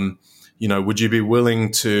 would you be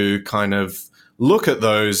willing to kind of look at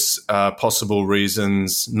those possible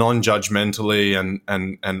reasons non-judgmentally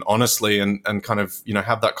and honestly, and kind of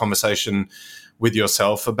have that conversation with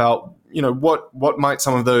yourself about what might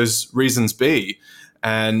some of those reasons be,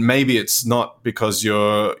 and maybe it's not because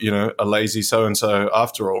you're a lazy so and so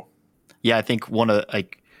after all. Yeah, I think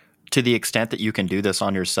to the extent that you can do this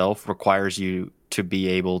on yourself requires you to be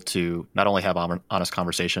able to not only have honest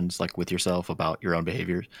conversations like with yourself about your own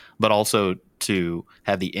behaviors, but also to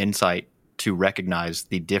have the insight to recognize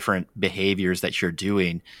the different behaviors that you're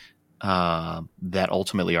doing that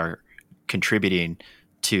ultimately are contributing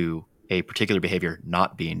to a particular behavior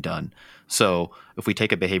not being done. So if we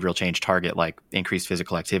take a behavioral change target like increased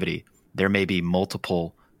physical activity, there may be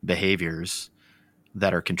multiple behaviors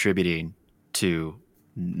that are contributing to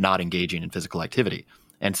not engaging in physical activity.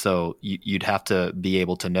 And so you'd have to be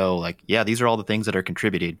able to know, like, yeah, these are all the things that are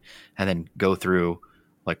contributing, and then go through,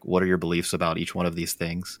 like, what are your beliefs about each one of these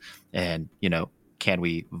things? And, can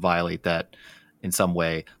we violate that in some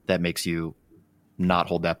way that makes you not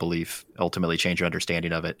hold that belief, ultimately change your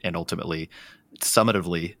understanding of it, and ultimately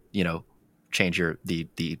summatively, change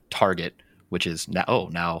the target, which is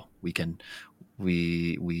now we can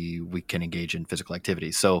engage in physical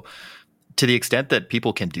activity. So to the extent that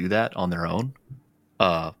people can do that on their own,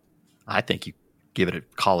 I think you give it a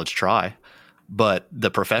college try. But the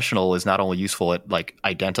professional is not only useful at like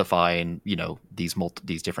identifying,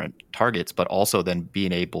 these different targets, but also then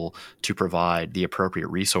being able to provide the appropriate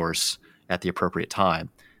resource at the appropriate time,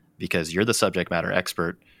 because you're the subject matter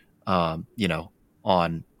expert,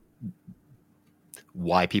 on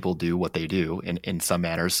why people do what they do in some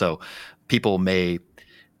manners. So people may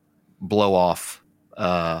blow off,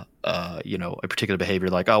 a particular behavior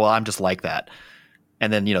like, oh, well, I'm just like that.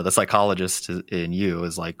 And then, the psychologist in you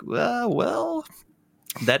is like, well,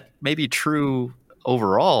 that may be true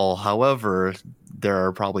overall. However, there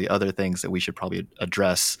are probably other things that we should probably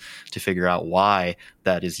address to figure out why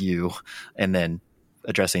that is you. And then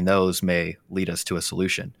addressing those may lead us to a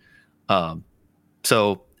solution.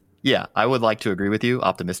 So yeah, I would like to agree with you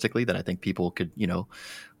optimistically that I think people could,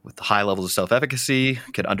 with high levels of self-efficacy,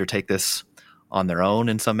 could undertake this on their own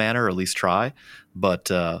in some manner, or at least try. But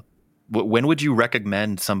when would you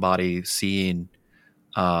recommend somebody seeing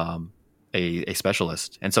a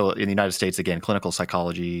specialist? And so in the United States, again, clinical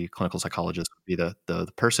psychologist would be the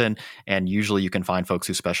person. And usually you can find folks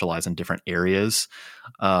who specialize in different areas.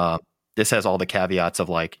 This has all the caveats of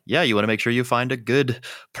like, yeah, you want to make sure you find a good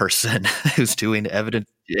person who's doing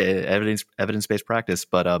evidence-based practice.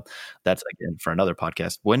 But that's, again, for another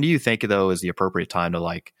podcast. When do you think, though, is the appropriate time to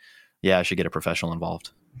like, yeah, I should get a professional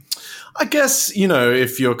involved? I guess,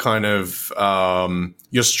 if you're kind of,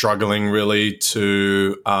 you're struggling really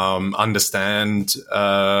to understand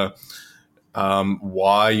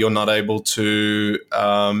why you're not able to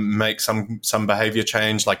make some behavior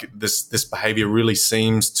change, like this behavior really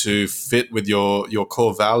seems to fit with your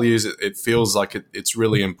core values. It feels like it's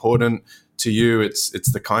really important to you.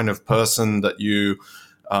 It's the kind of person that you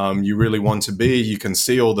really want to be. You can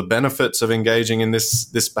see all the benefits of engaging in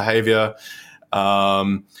this behavior.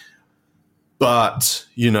 But,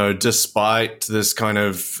 despite this kind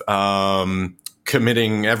of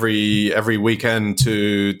committing every weekend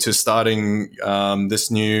to starting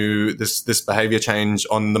this behavior change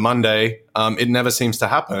on the Monday, it never seems to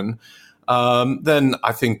happen. Then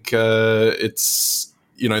I think it's,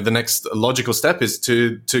 the next logical step is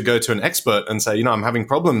to go to an expert and say, I'm having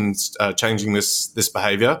problems changing this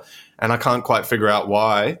behavior, and I can't quite figure out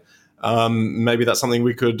why. Maybe that's something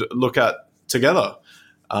we could look at together.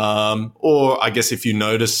 Or I guess if you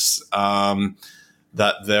notice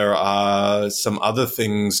that there are some other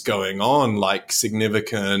things going on, like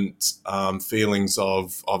significant feelings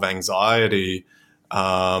of anxiety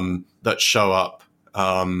that show up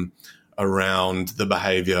around the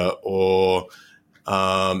behavior, or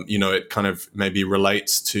it kind of maybe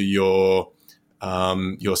relates to your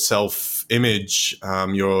self-image,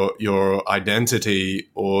 your identity,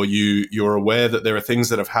 or you're aware that there are things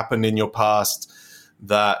that have happened in your past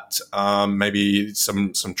that maybe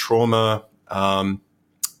some trauma,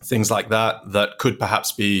 things like that could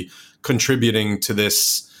perhaps be contributing to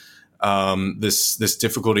this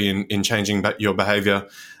difficulty in changing your behavior.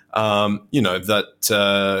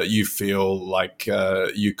 That you feel like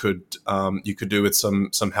you could do with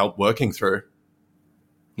some help working through.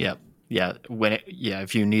 Yeah.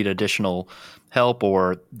 If you need additional help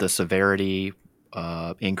or the severity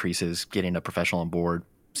increases, getting a professional on board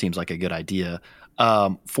seems like a good idea.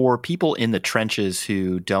 For people in the trenches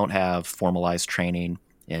who don't have formalized training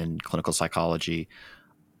in clinical psychology,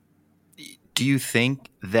 do you think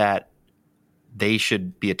that they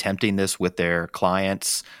should be attempting this with their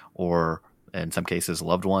clients, or in some cases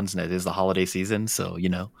loved ones? And it is the holiday season, so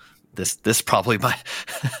this probably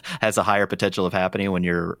has a higher potential of happening when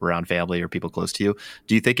you're around family or people close to you.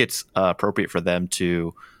 Do you think it's appropriate for them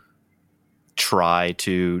to try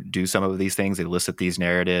to do some of these things, elicit these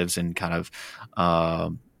narratives, and kind of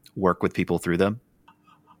work with people through them?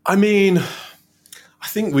 I mean, I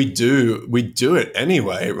think we do it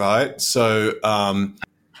anyway, right? So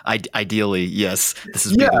ideally, yes. This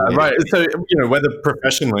is right. So whether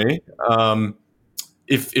professionally,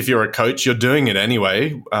 if you're a coach, you're doing it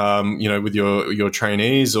anyway. With your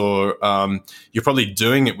trainees, or you're probably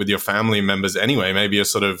doing it with your family members anyway. Maybe a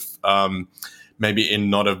sort of maybe in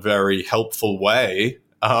not a very helpful way,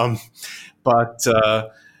 but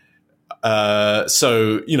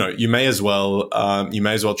so you may as well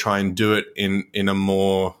try and do it in a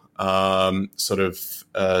more sort of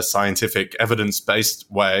scientific,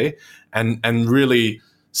 evidence-based way, and really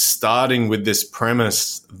starting with this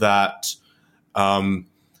premise that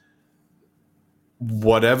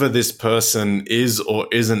whatever this person is or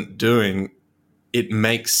isn't doing, it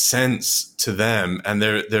makes sense to them, and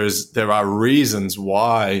there are reasons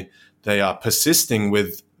why they are persisting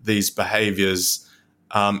with these behaviors,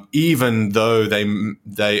 even though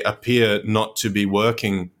they appear not to be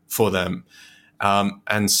working for them.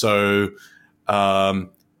 And so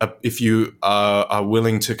if you are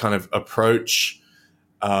willing to kind of approach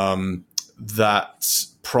that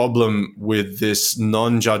problem with this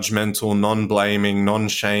non-judgmental, non-blaming,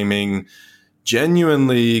 non-shaming,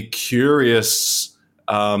 genuinely curious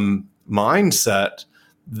mindset,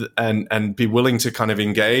 and be willing to kind of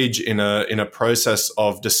engage in a process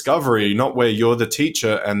of discovery, not where you're the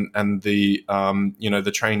teacher and the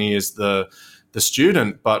the trainee is the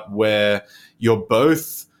student, but where you're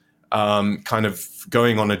both kind of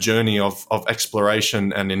going on a journey of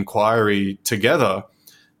exploration and inquiry together,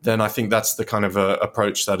 then I think that's the kind of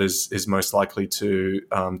approach that is most likely to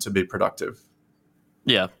be productive.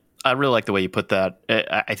 Yeah, I really like the way you put that.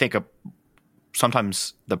 I think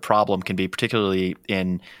sometimes the problem can be, particularly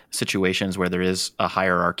in situations where there is a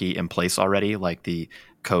hierarchy in place already, like the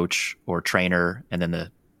coach or trainer, and then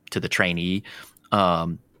to the trainee,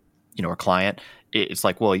 or client. It's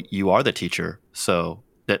like, well, you are the teacher, so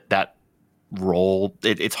that role,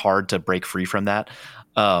 it's hard to break free from that.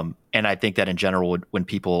 And I think that in general, when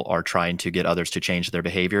people are trying to get others to change their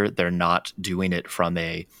behavior, they're not doing it from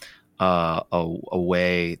a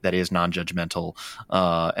way that is non-judgmental,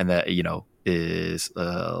 and that, is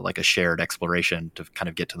like a shared exploration to kind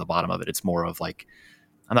of get to the bottom of it. It's more of like,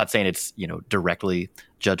 I'm not saying it's, directly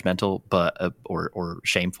judgmental, but or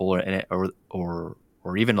shameful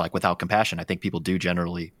or even like without compassion. I think people do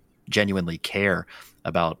genuinely care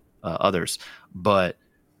about others, but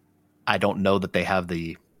I don't know that they have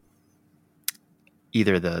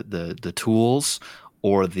either the tools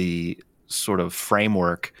or the sort of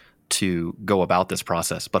framework to go about this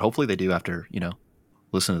process. But hopefully they do after,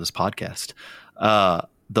 listen to this podcast.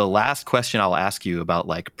 The last question I'll ask you about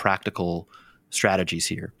like practical strategies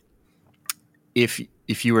here.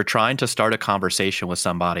 If you were trying to start a conversation with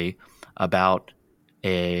somebody about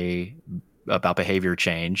behavior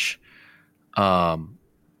change,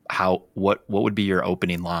 what would be your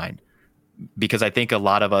opening line? Because I think a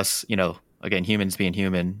lot of us, again, humans being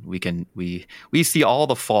human, we see all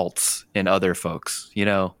the faults in other folks.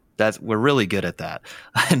 We're really good at that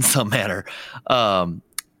in some manner.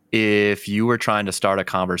 If you were trying to start a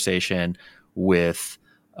conversation with,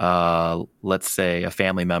 let's say, a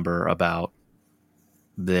family member about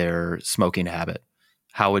their smoking habit,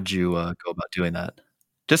 how would you go about doing that?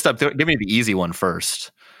 Just give me the easy one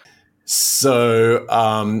first. So,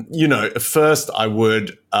 first I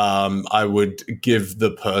would give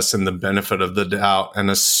the person the benefit of the doubt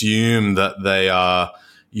and assume that they are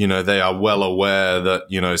well aware that,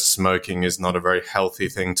 smoking is not a very healthy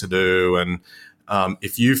thing to do. And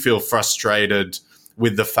if you feel frustrated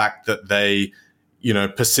with the fact that they,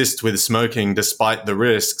 persist with smoking despite the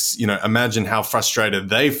risks, imagine how frustrated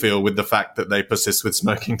they feel with the fact that they persist with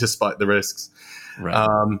smoking despite the risks.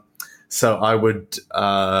 Right. So I would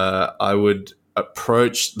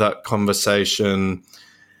approach that conversation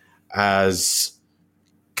as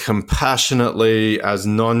compassionately, as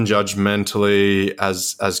non-judgmentally,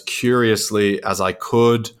 as curiously as I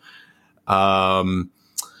could. I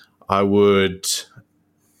would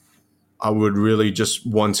really just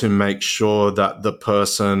want to make sure that the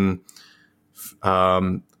person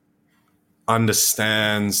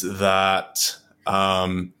understands that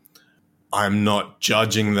I'm not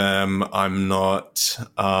judging them. I'm not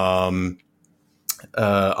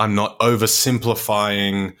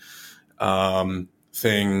oversimplifying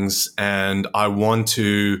things, and I want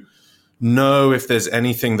to know if there's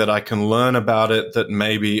anything that I can learn about it that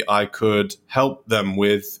maybe I could help them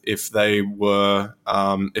with if they were,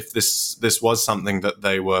 if this was something that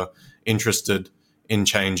they were interested in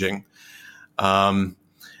changing. And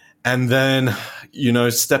then,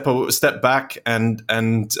 step back and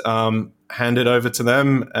hand it over to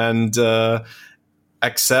them and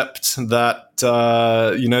accept that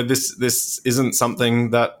this isn't something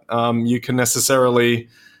that you can necessarily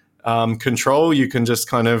control. You can just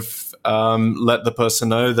kind of let the person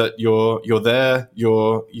know that you're there.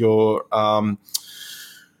 You're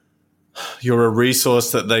a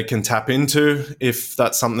resource that they can tap into if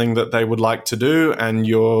that's something that they would like to do, and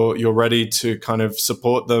you're ready to kind of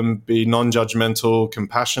support them, be non-judgmental,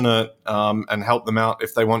 compassionate, and help them out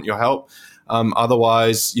if they want your help.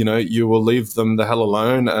 Otherwise, you will leave them the hell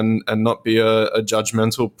alone and not be a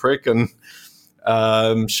judgmental prick and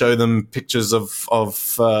show them pictures of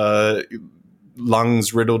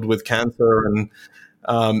lungs riddled with cancer and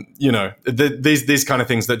these kind of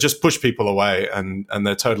things that just push people away and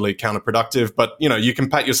they're totally counterproductive. But, you can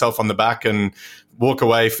pat yourself on the back and walk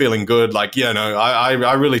away feeling good. Like, I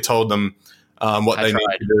really told them what they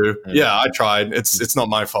need to do. Yeah, I tried. It's not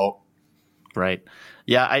my fault. Right.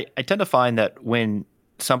 Yeah, I tend to find that when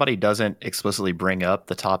somebody doesn't explicitly bring up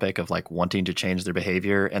the topic of like wanting to change their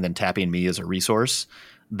behavior and then tapping me as a resource,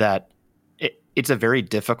 that it's a very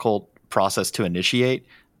difficult process to initiate.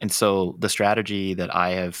 And so the strategy that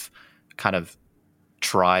I have kind of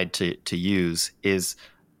tried to use is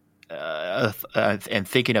and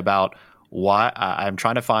thinking about why I'm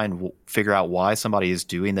trying to figure out why somebody is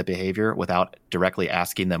doing the behavior without directly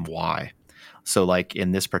asking them why. So like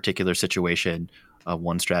in this particular situation,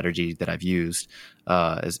 one strategy that I've used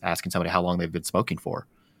is asking somebody how long they've been smoking for,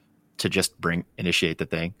 to just initiate the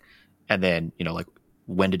thing. And then, like,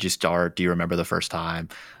 when did you start? Do you remember the first time?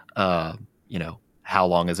 How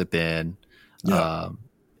long has it been? Yeah.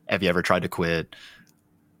 Have you ever tried to quit?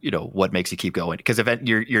 What makes you keep going? Because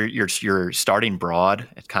if you're starting broad,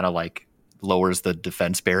 it kind of like lowers the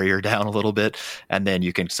defense barrier down a little bit, and then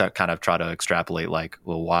you can kind of try to extrapolate, like,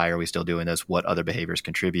 well, why are we still doing this? What other behaviors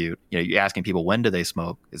contribute? You're asking people, when do they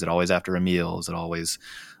smoke? Is it always after a meal? Is it always,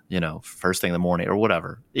 first thing in the morning or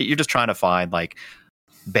whatever? You're just trying to find like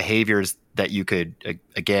behaviors that you could,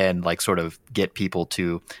 again, like sort of get people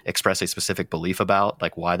to express a specific belief about,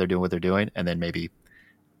 like why they're doing what they're doing, and then maybe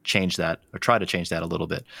change that or try to change that a little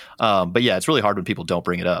bit. But yeah, it's really hard when people don't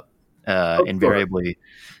bring it up. Invariably,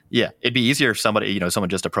 yeah, it'd be easier if someone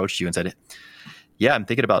just approached you and said, "Yeah, I'm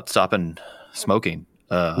thinking about stopping smoking.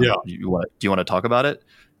 Do you want to talk about it?"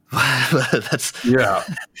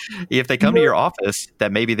 If they come to your office,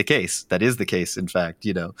 that may be the case. That is the case, in fact.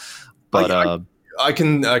 But I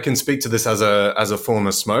can speak to this as a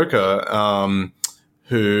former smoker,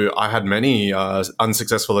 who I had many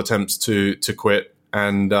unsuccessful attempts to quit,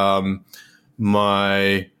 and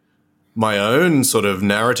my own sort of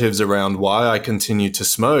narratives around why I continued to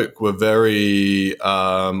smoke were very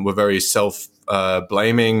self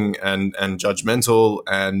blaming and judgmental,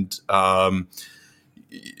 and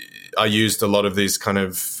I used a lot of these kind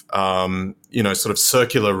of sort of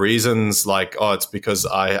circular reasons, like, oh, it's because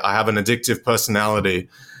I have an addictive personality.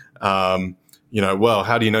 Well,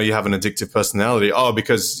 how do you know you have an addictive personality? Oh,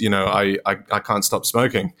 because I can't stop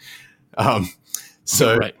smoking.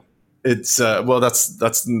 So. Right. It's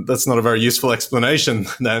that's not a very useful explanation,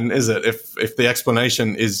 then, is it? If the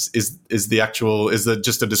explanation is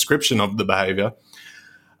just a description of the behavior.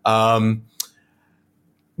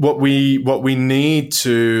 What we need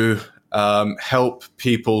to help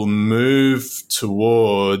people move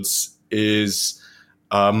towards is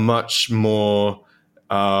a much more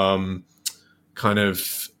kind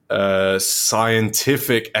of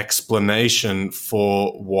scientific explanation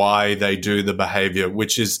for why they do the behavior,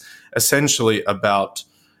 which is essentially about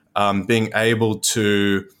being able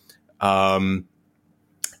to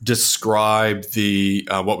describe the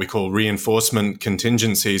what we call reinforcement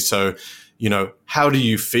contingency. So, how do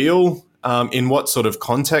you feel? In what sort of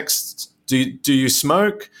context do you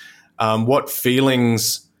smoke? What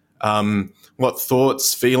feelings, what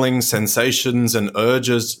thoughts, feelings, sensations, and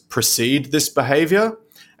urges precede this behavior?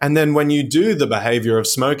 And then when you do the behavior of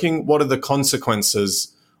smoking, what are the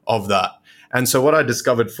consequences of that? And so what I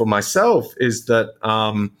discovered for myself is that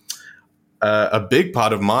a big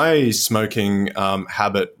part of my smoking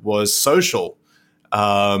habit was social.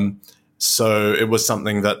 So it was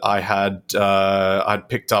something that I had I'd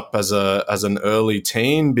picked up as an early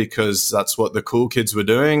teen, because that's what the cool kids were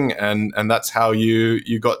doing, and that's how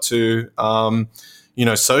you got to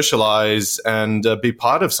socialize and be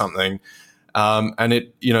part of something. And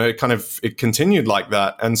it continued like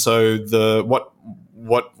that. And so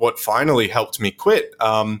what finally helped me quit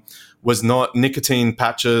was not nicotine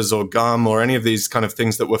patches or gum or any of these kind of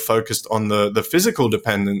things that were focused on the physical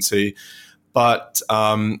dependency, but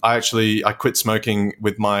I quit smoking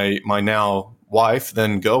with my now wife,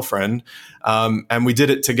 then girlfriend, and we did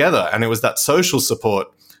it together. And it was that social support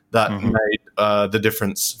that made the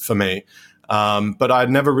difference for me. But I'd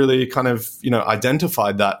never really kind of,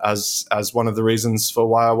 identified that as one of the reasons for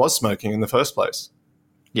why I was smoking in the first place.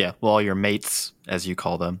 Yeah. Well, all your mates, as you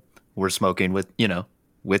call them, were smoking with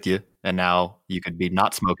you. And now you could be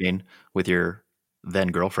not smoking with your then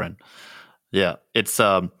girlfriend. Yeah. It's,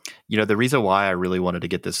 the reason why I really wanted to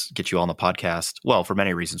get you on the podcast, well, for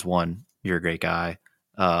many reasons. One, you're a great guy.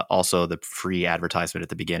 Also, the free advertisement at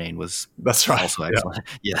the beginning was also excellent.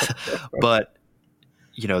 Yeah. But,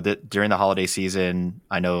 during the holiday season,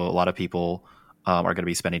 I know a lot of people are going to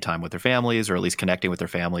be spending time with their families, or at least connecting with their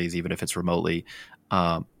families, even if it's remotely.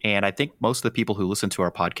 And I think most of the people who listen to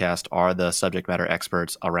our podcast are the subject matter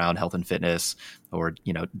experts around health and fitness, or,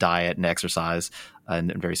 diet and exercise,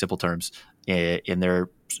 in very simple terms, in their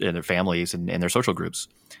families and in their social groups.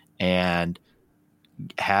 And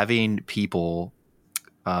having people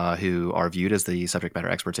who are viewed as the subject matter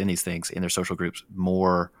experts in these things in their social groups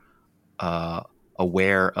more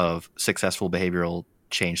aware of successful behavioral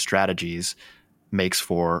change strategies makes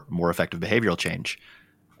for more effective behavioral change.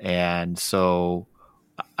 And so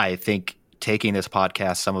I think taking this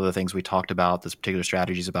podcast, some of the things we talked about, this particular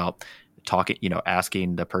strategies about talking,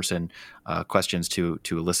 asking the person questions to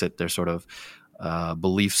elicit their sort of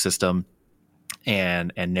belief system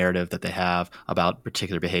and narrative that they have about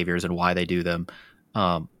particular behaviors and why they do them.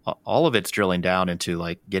 All of it's drilling down into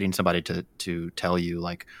like getting somebody to tell you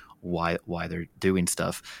like why they're doing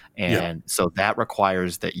stuff. And so that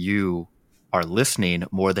requires that you are listening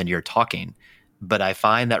more than you're talking. But I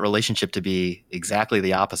find that relationship to be exactly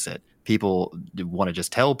the opposite. People want to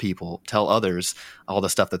just tell others all the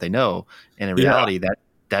stuff that they know. And in reality,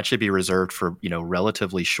 that should be reserved for,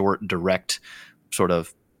 relatively short, direct sort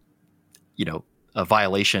of,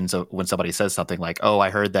 violations of when somebody says something like, oh, I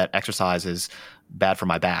heard that exercise is bad for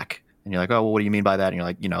my back. And you're like, oh, well, what do you mean by that? And you're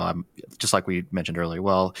like, I'm just like we mentioned earlier.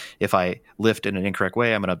 Well, if I lift in an incorrect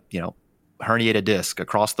way, I'm going to, herniate a disc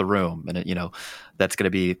across the room. And, that's going to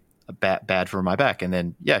be bad for my back. And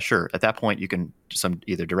then, yeah, sure. At that point, you can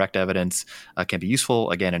either direct evidence can be useful,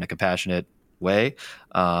 again, in a compassionate way.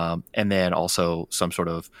 And then also some sort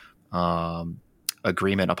of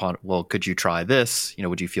agreement upon, well, could you try this?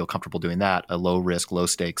 Would you feel comfortable doing that? A low risk, low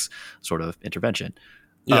stakes sort of intervention.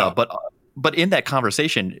 Yeah. But in that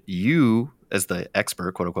conversation, you as the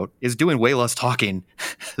expert, quote unquote, is doing way less talking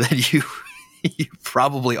than you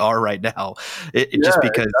probably are right now. Just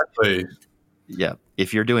because, exactly. Yeah,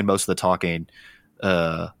 if you're doing most of the talking,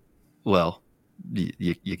 well,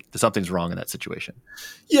 something's wrong in that situation.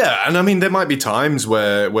 Yeah, and I mean, there might be times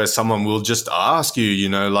where someone will just ask you,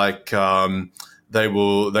 like they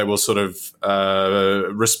will sort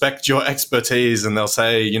of respect your expertise, and they'll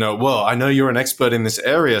say, well, I know you're an expert in this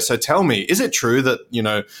area, so tell me, is it true that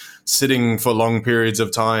sitting for long periods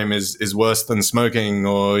of time is worse than smoking,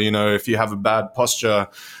 or if you have a bad posture,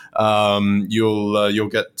 you'll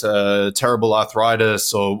get terrible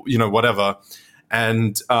arthritis, or whatever.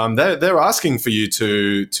 And they're asking for you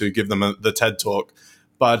to give them the TED talk,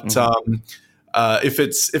 but if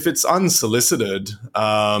it's unsolicited,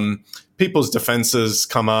 people's defenses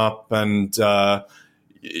come up, and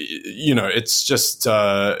it's just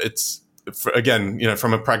again,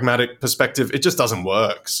 from a pragmatic perspective, it just doesn't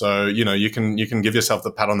work. So you can give yourself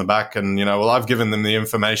the pat on the back, and well, I've given them the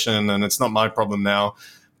information, and it's not my problem now.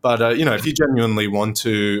 But if you genuinely want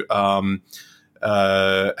to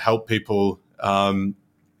help people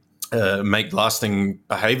make lasting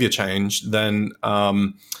behavior change, then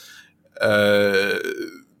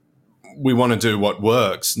we want to do what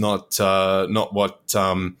works, not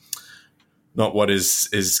what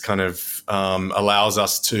is kind of allows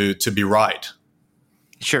us to be right.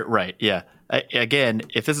 Sure, right, yeah. Again,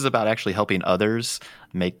 if this is about actually helping others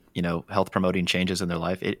make health promoting changes in their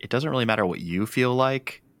life, it doesn't really matter what you feel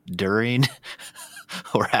like during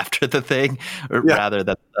or after the thing, or rather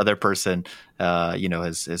that the other person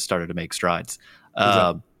has started to make strides.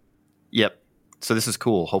 Exactly. Yep. So this is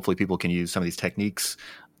cool. Hopefully people can use some of these techniques,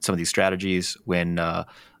 some of these strategies when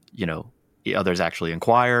others actually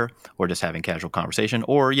inquire, or just having casual conversation,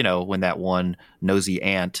 or when that one nosy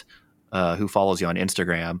aunt who follows you on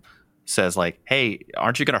Instagram says like, hey,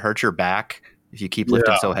 aren't you going to hurt your back if you keep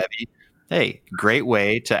lifting so heavy? Hey, great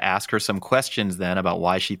way to ask her some questions then about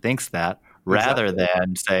why she thinks that, rather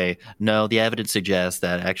than say, no, the evidence suggests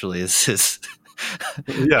that actually this is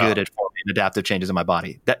good at forming adaptive changes in my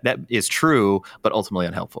body. That is true, but ultimately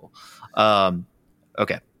unhelpful.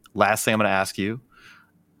 Okay. Last thing I'm going to ask you,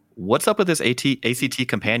 what's up with this ACT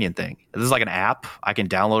companion thing? Is this like an app I can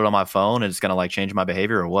download it on my phone and it's going to like change my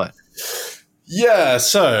behavior, or what? Yeah,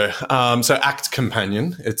 so ACT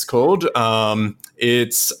Companion, it's called.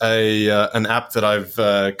 It's an app that I've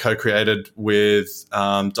co-created with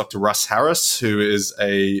Dr. Russ Harris, who is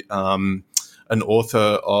an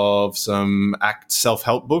author of some ACT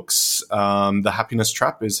self-help books. The Happiness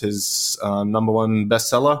Trap is his number one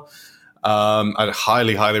bestseller. I'd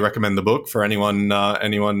highly, highly recommend the book for anyone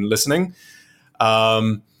listening.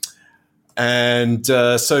 So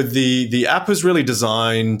the app was really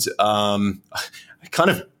designed. I kind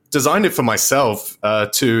of designed it for myself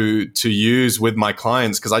to use with my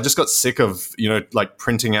clients, because I just got sick of like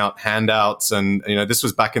printing out handouts, and this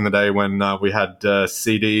was back in the day when we had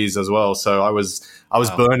CDs as well. So I was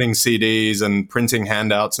burning CDs and printing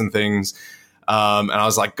handouts and things, and I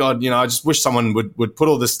was like, God, I just wish someone would put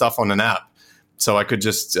all this stuff on an app. So I could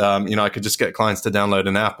just, get clients to download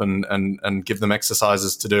an app and give them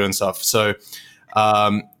exercises to do and stuff. So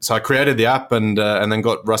I created the app and then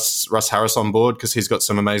got Russ Harris on board, because he's got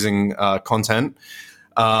some amazing content.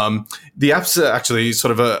 The app's actually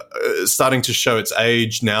sort of starting to show its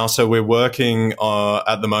age now. So we're working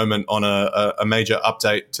at the moment on a major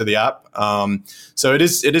update to the app. So it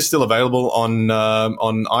is still available on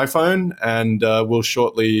iPhone, and will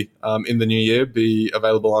shortly in the new year be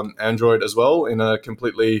available on Android as well in a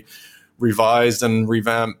completely revised and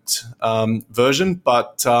revamped version.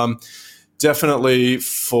 But definitely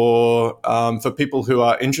for people who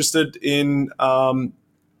are interested in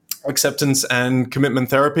acceptance and commitment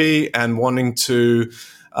therapy and wanting to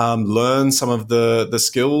learn some of the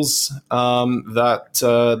skills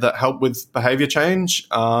that help with behavior change,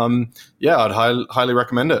 I'd highly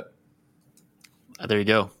recommend it. There you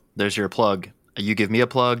go. There's your plug. You give me a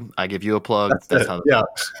plug, I give you a plug. That's how. Yeah.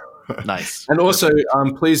 Nice. And also,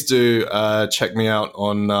 please do check me out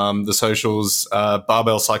on the socials.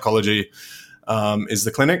 Barbell Psychology is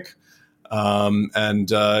the clinic.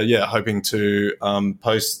 Hoping to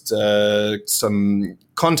post some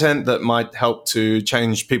content that might help to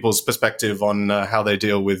change people's perspective on how they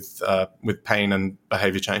deal with pain and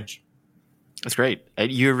behavior change. That's great.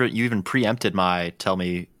 You even preempted my tell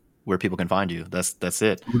me where people can find you. That's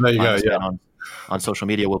it. There you go. Yeah. On social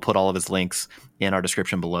media, we'll put all of his links in our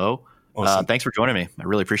description below. Awesome. Thanks for joining me. I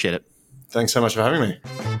really appreciate it. Thanks so much for having me.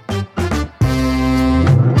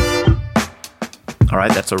 All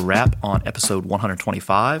right, that's a wrap on episode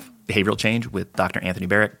 125, Behavioral Change with Dr. Anthony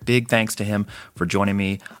Barrick. Big thanks to him for joining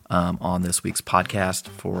me on this week's podcast.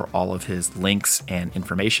 For all of his links and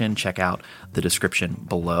information, check out the description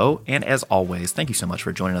below. And as always, thank you so much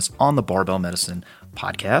for joining us on the Barbell Medicine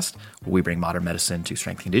podcast, where we bring modern medicine to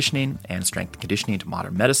strength conditioning and strength conditioning to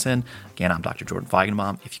modern medicine. Again, I'm Dr. Jordan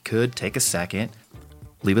Feigenbaum. If you could, take a second,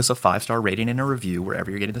 leave us a 5-star rating and a review wherever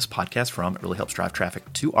you're getting this podcast from. It really helps drive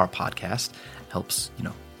traffic to our podcast, helps,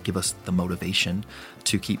 give us the motivation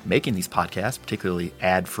to keep making these podcasts, particularly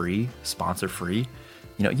ad-free, sponsor-free.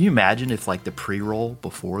 You imagine if the pre-roll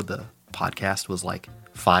before the podcast was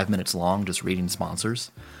 5 minutes long, just reading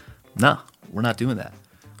sponsors. No, we're not doing that.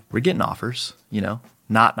 We're getting offers,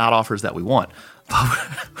 not offers that we want,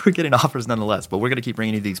 but we're getting offers nonetheless. But we're going to keep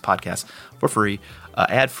bringing you these podcasts for free,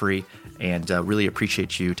 ad-free, and really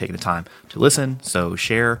appreciate you taking the time to listen. So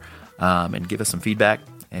share and give us some feedback,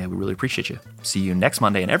 and we really appreciate you. See you next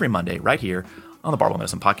Monday and every Monday right here on the Barbell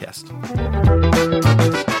Medicine Podcast.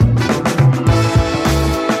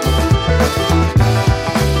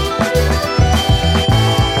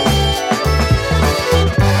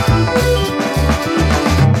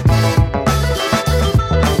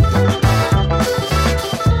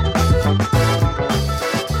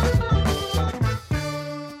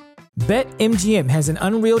 BetMGM has an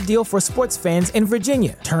unreal deal for sports fans in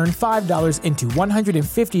Virginia. Turn $5 into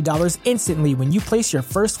 $150 instantly when you place your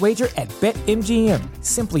first wager at BetMGM.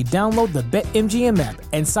 Simply download the BetMGM app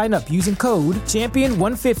and sign up using code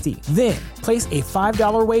Champion150. Then, place a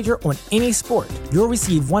 $5 wager on any sport. You'll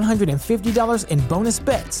receive $150 in bonus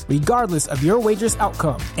bets, regardless of your wager's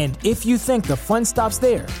outcome. And if you think the fun stops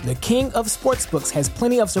there, the king of sportsbooks has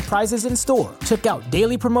plenty of surprises in store. Check out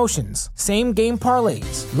daily promotions, same-game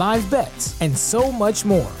parlays, live bets, and so much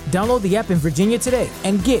more. Download the app in Virginia today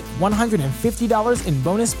and get $150 in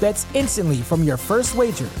bonus bets instantly from your first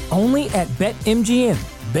wager. Only at BetMGM.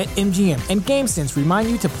 BetMGM and GameSense remind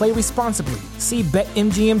you to play responsibly. See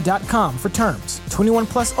BetMGM.com for terms. 21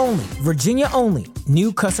 plus only. Virginia only.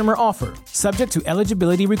 New customer offer. Subject to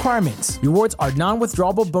eligibility requirements. Rewards are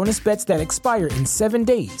non-withdrawable bonus bets that expire in 7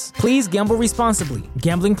 days. Please gamble responsibly.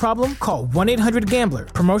 Gambling problem? Call 1-800-GAMBLER.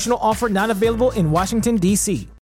 Promotional offer not available in Washington, D.C.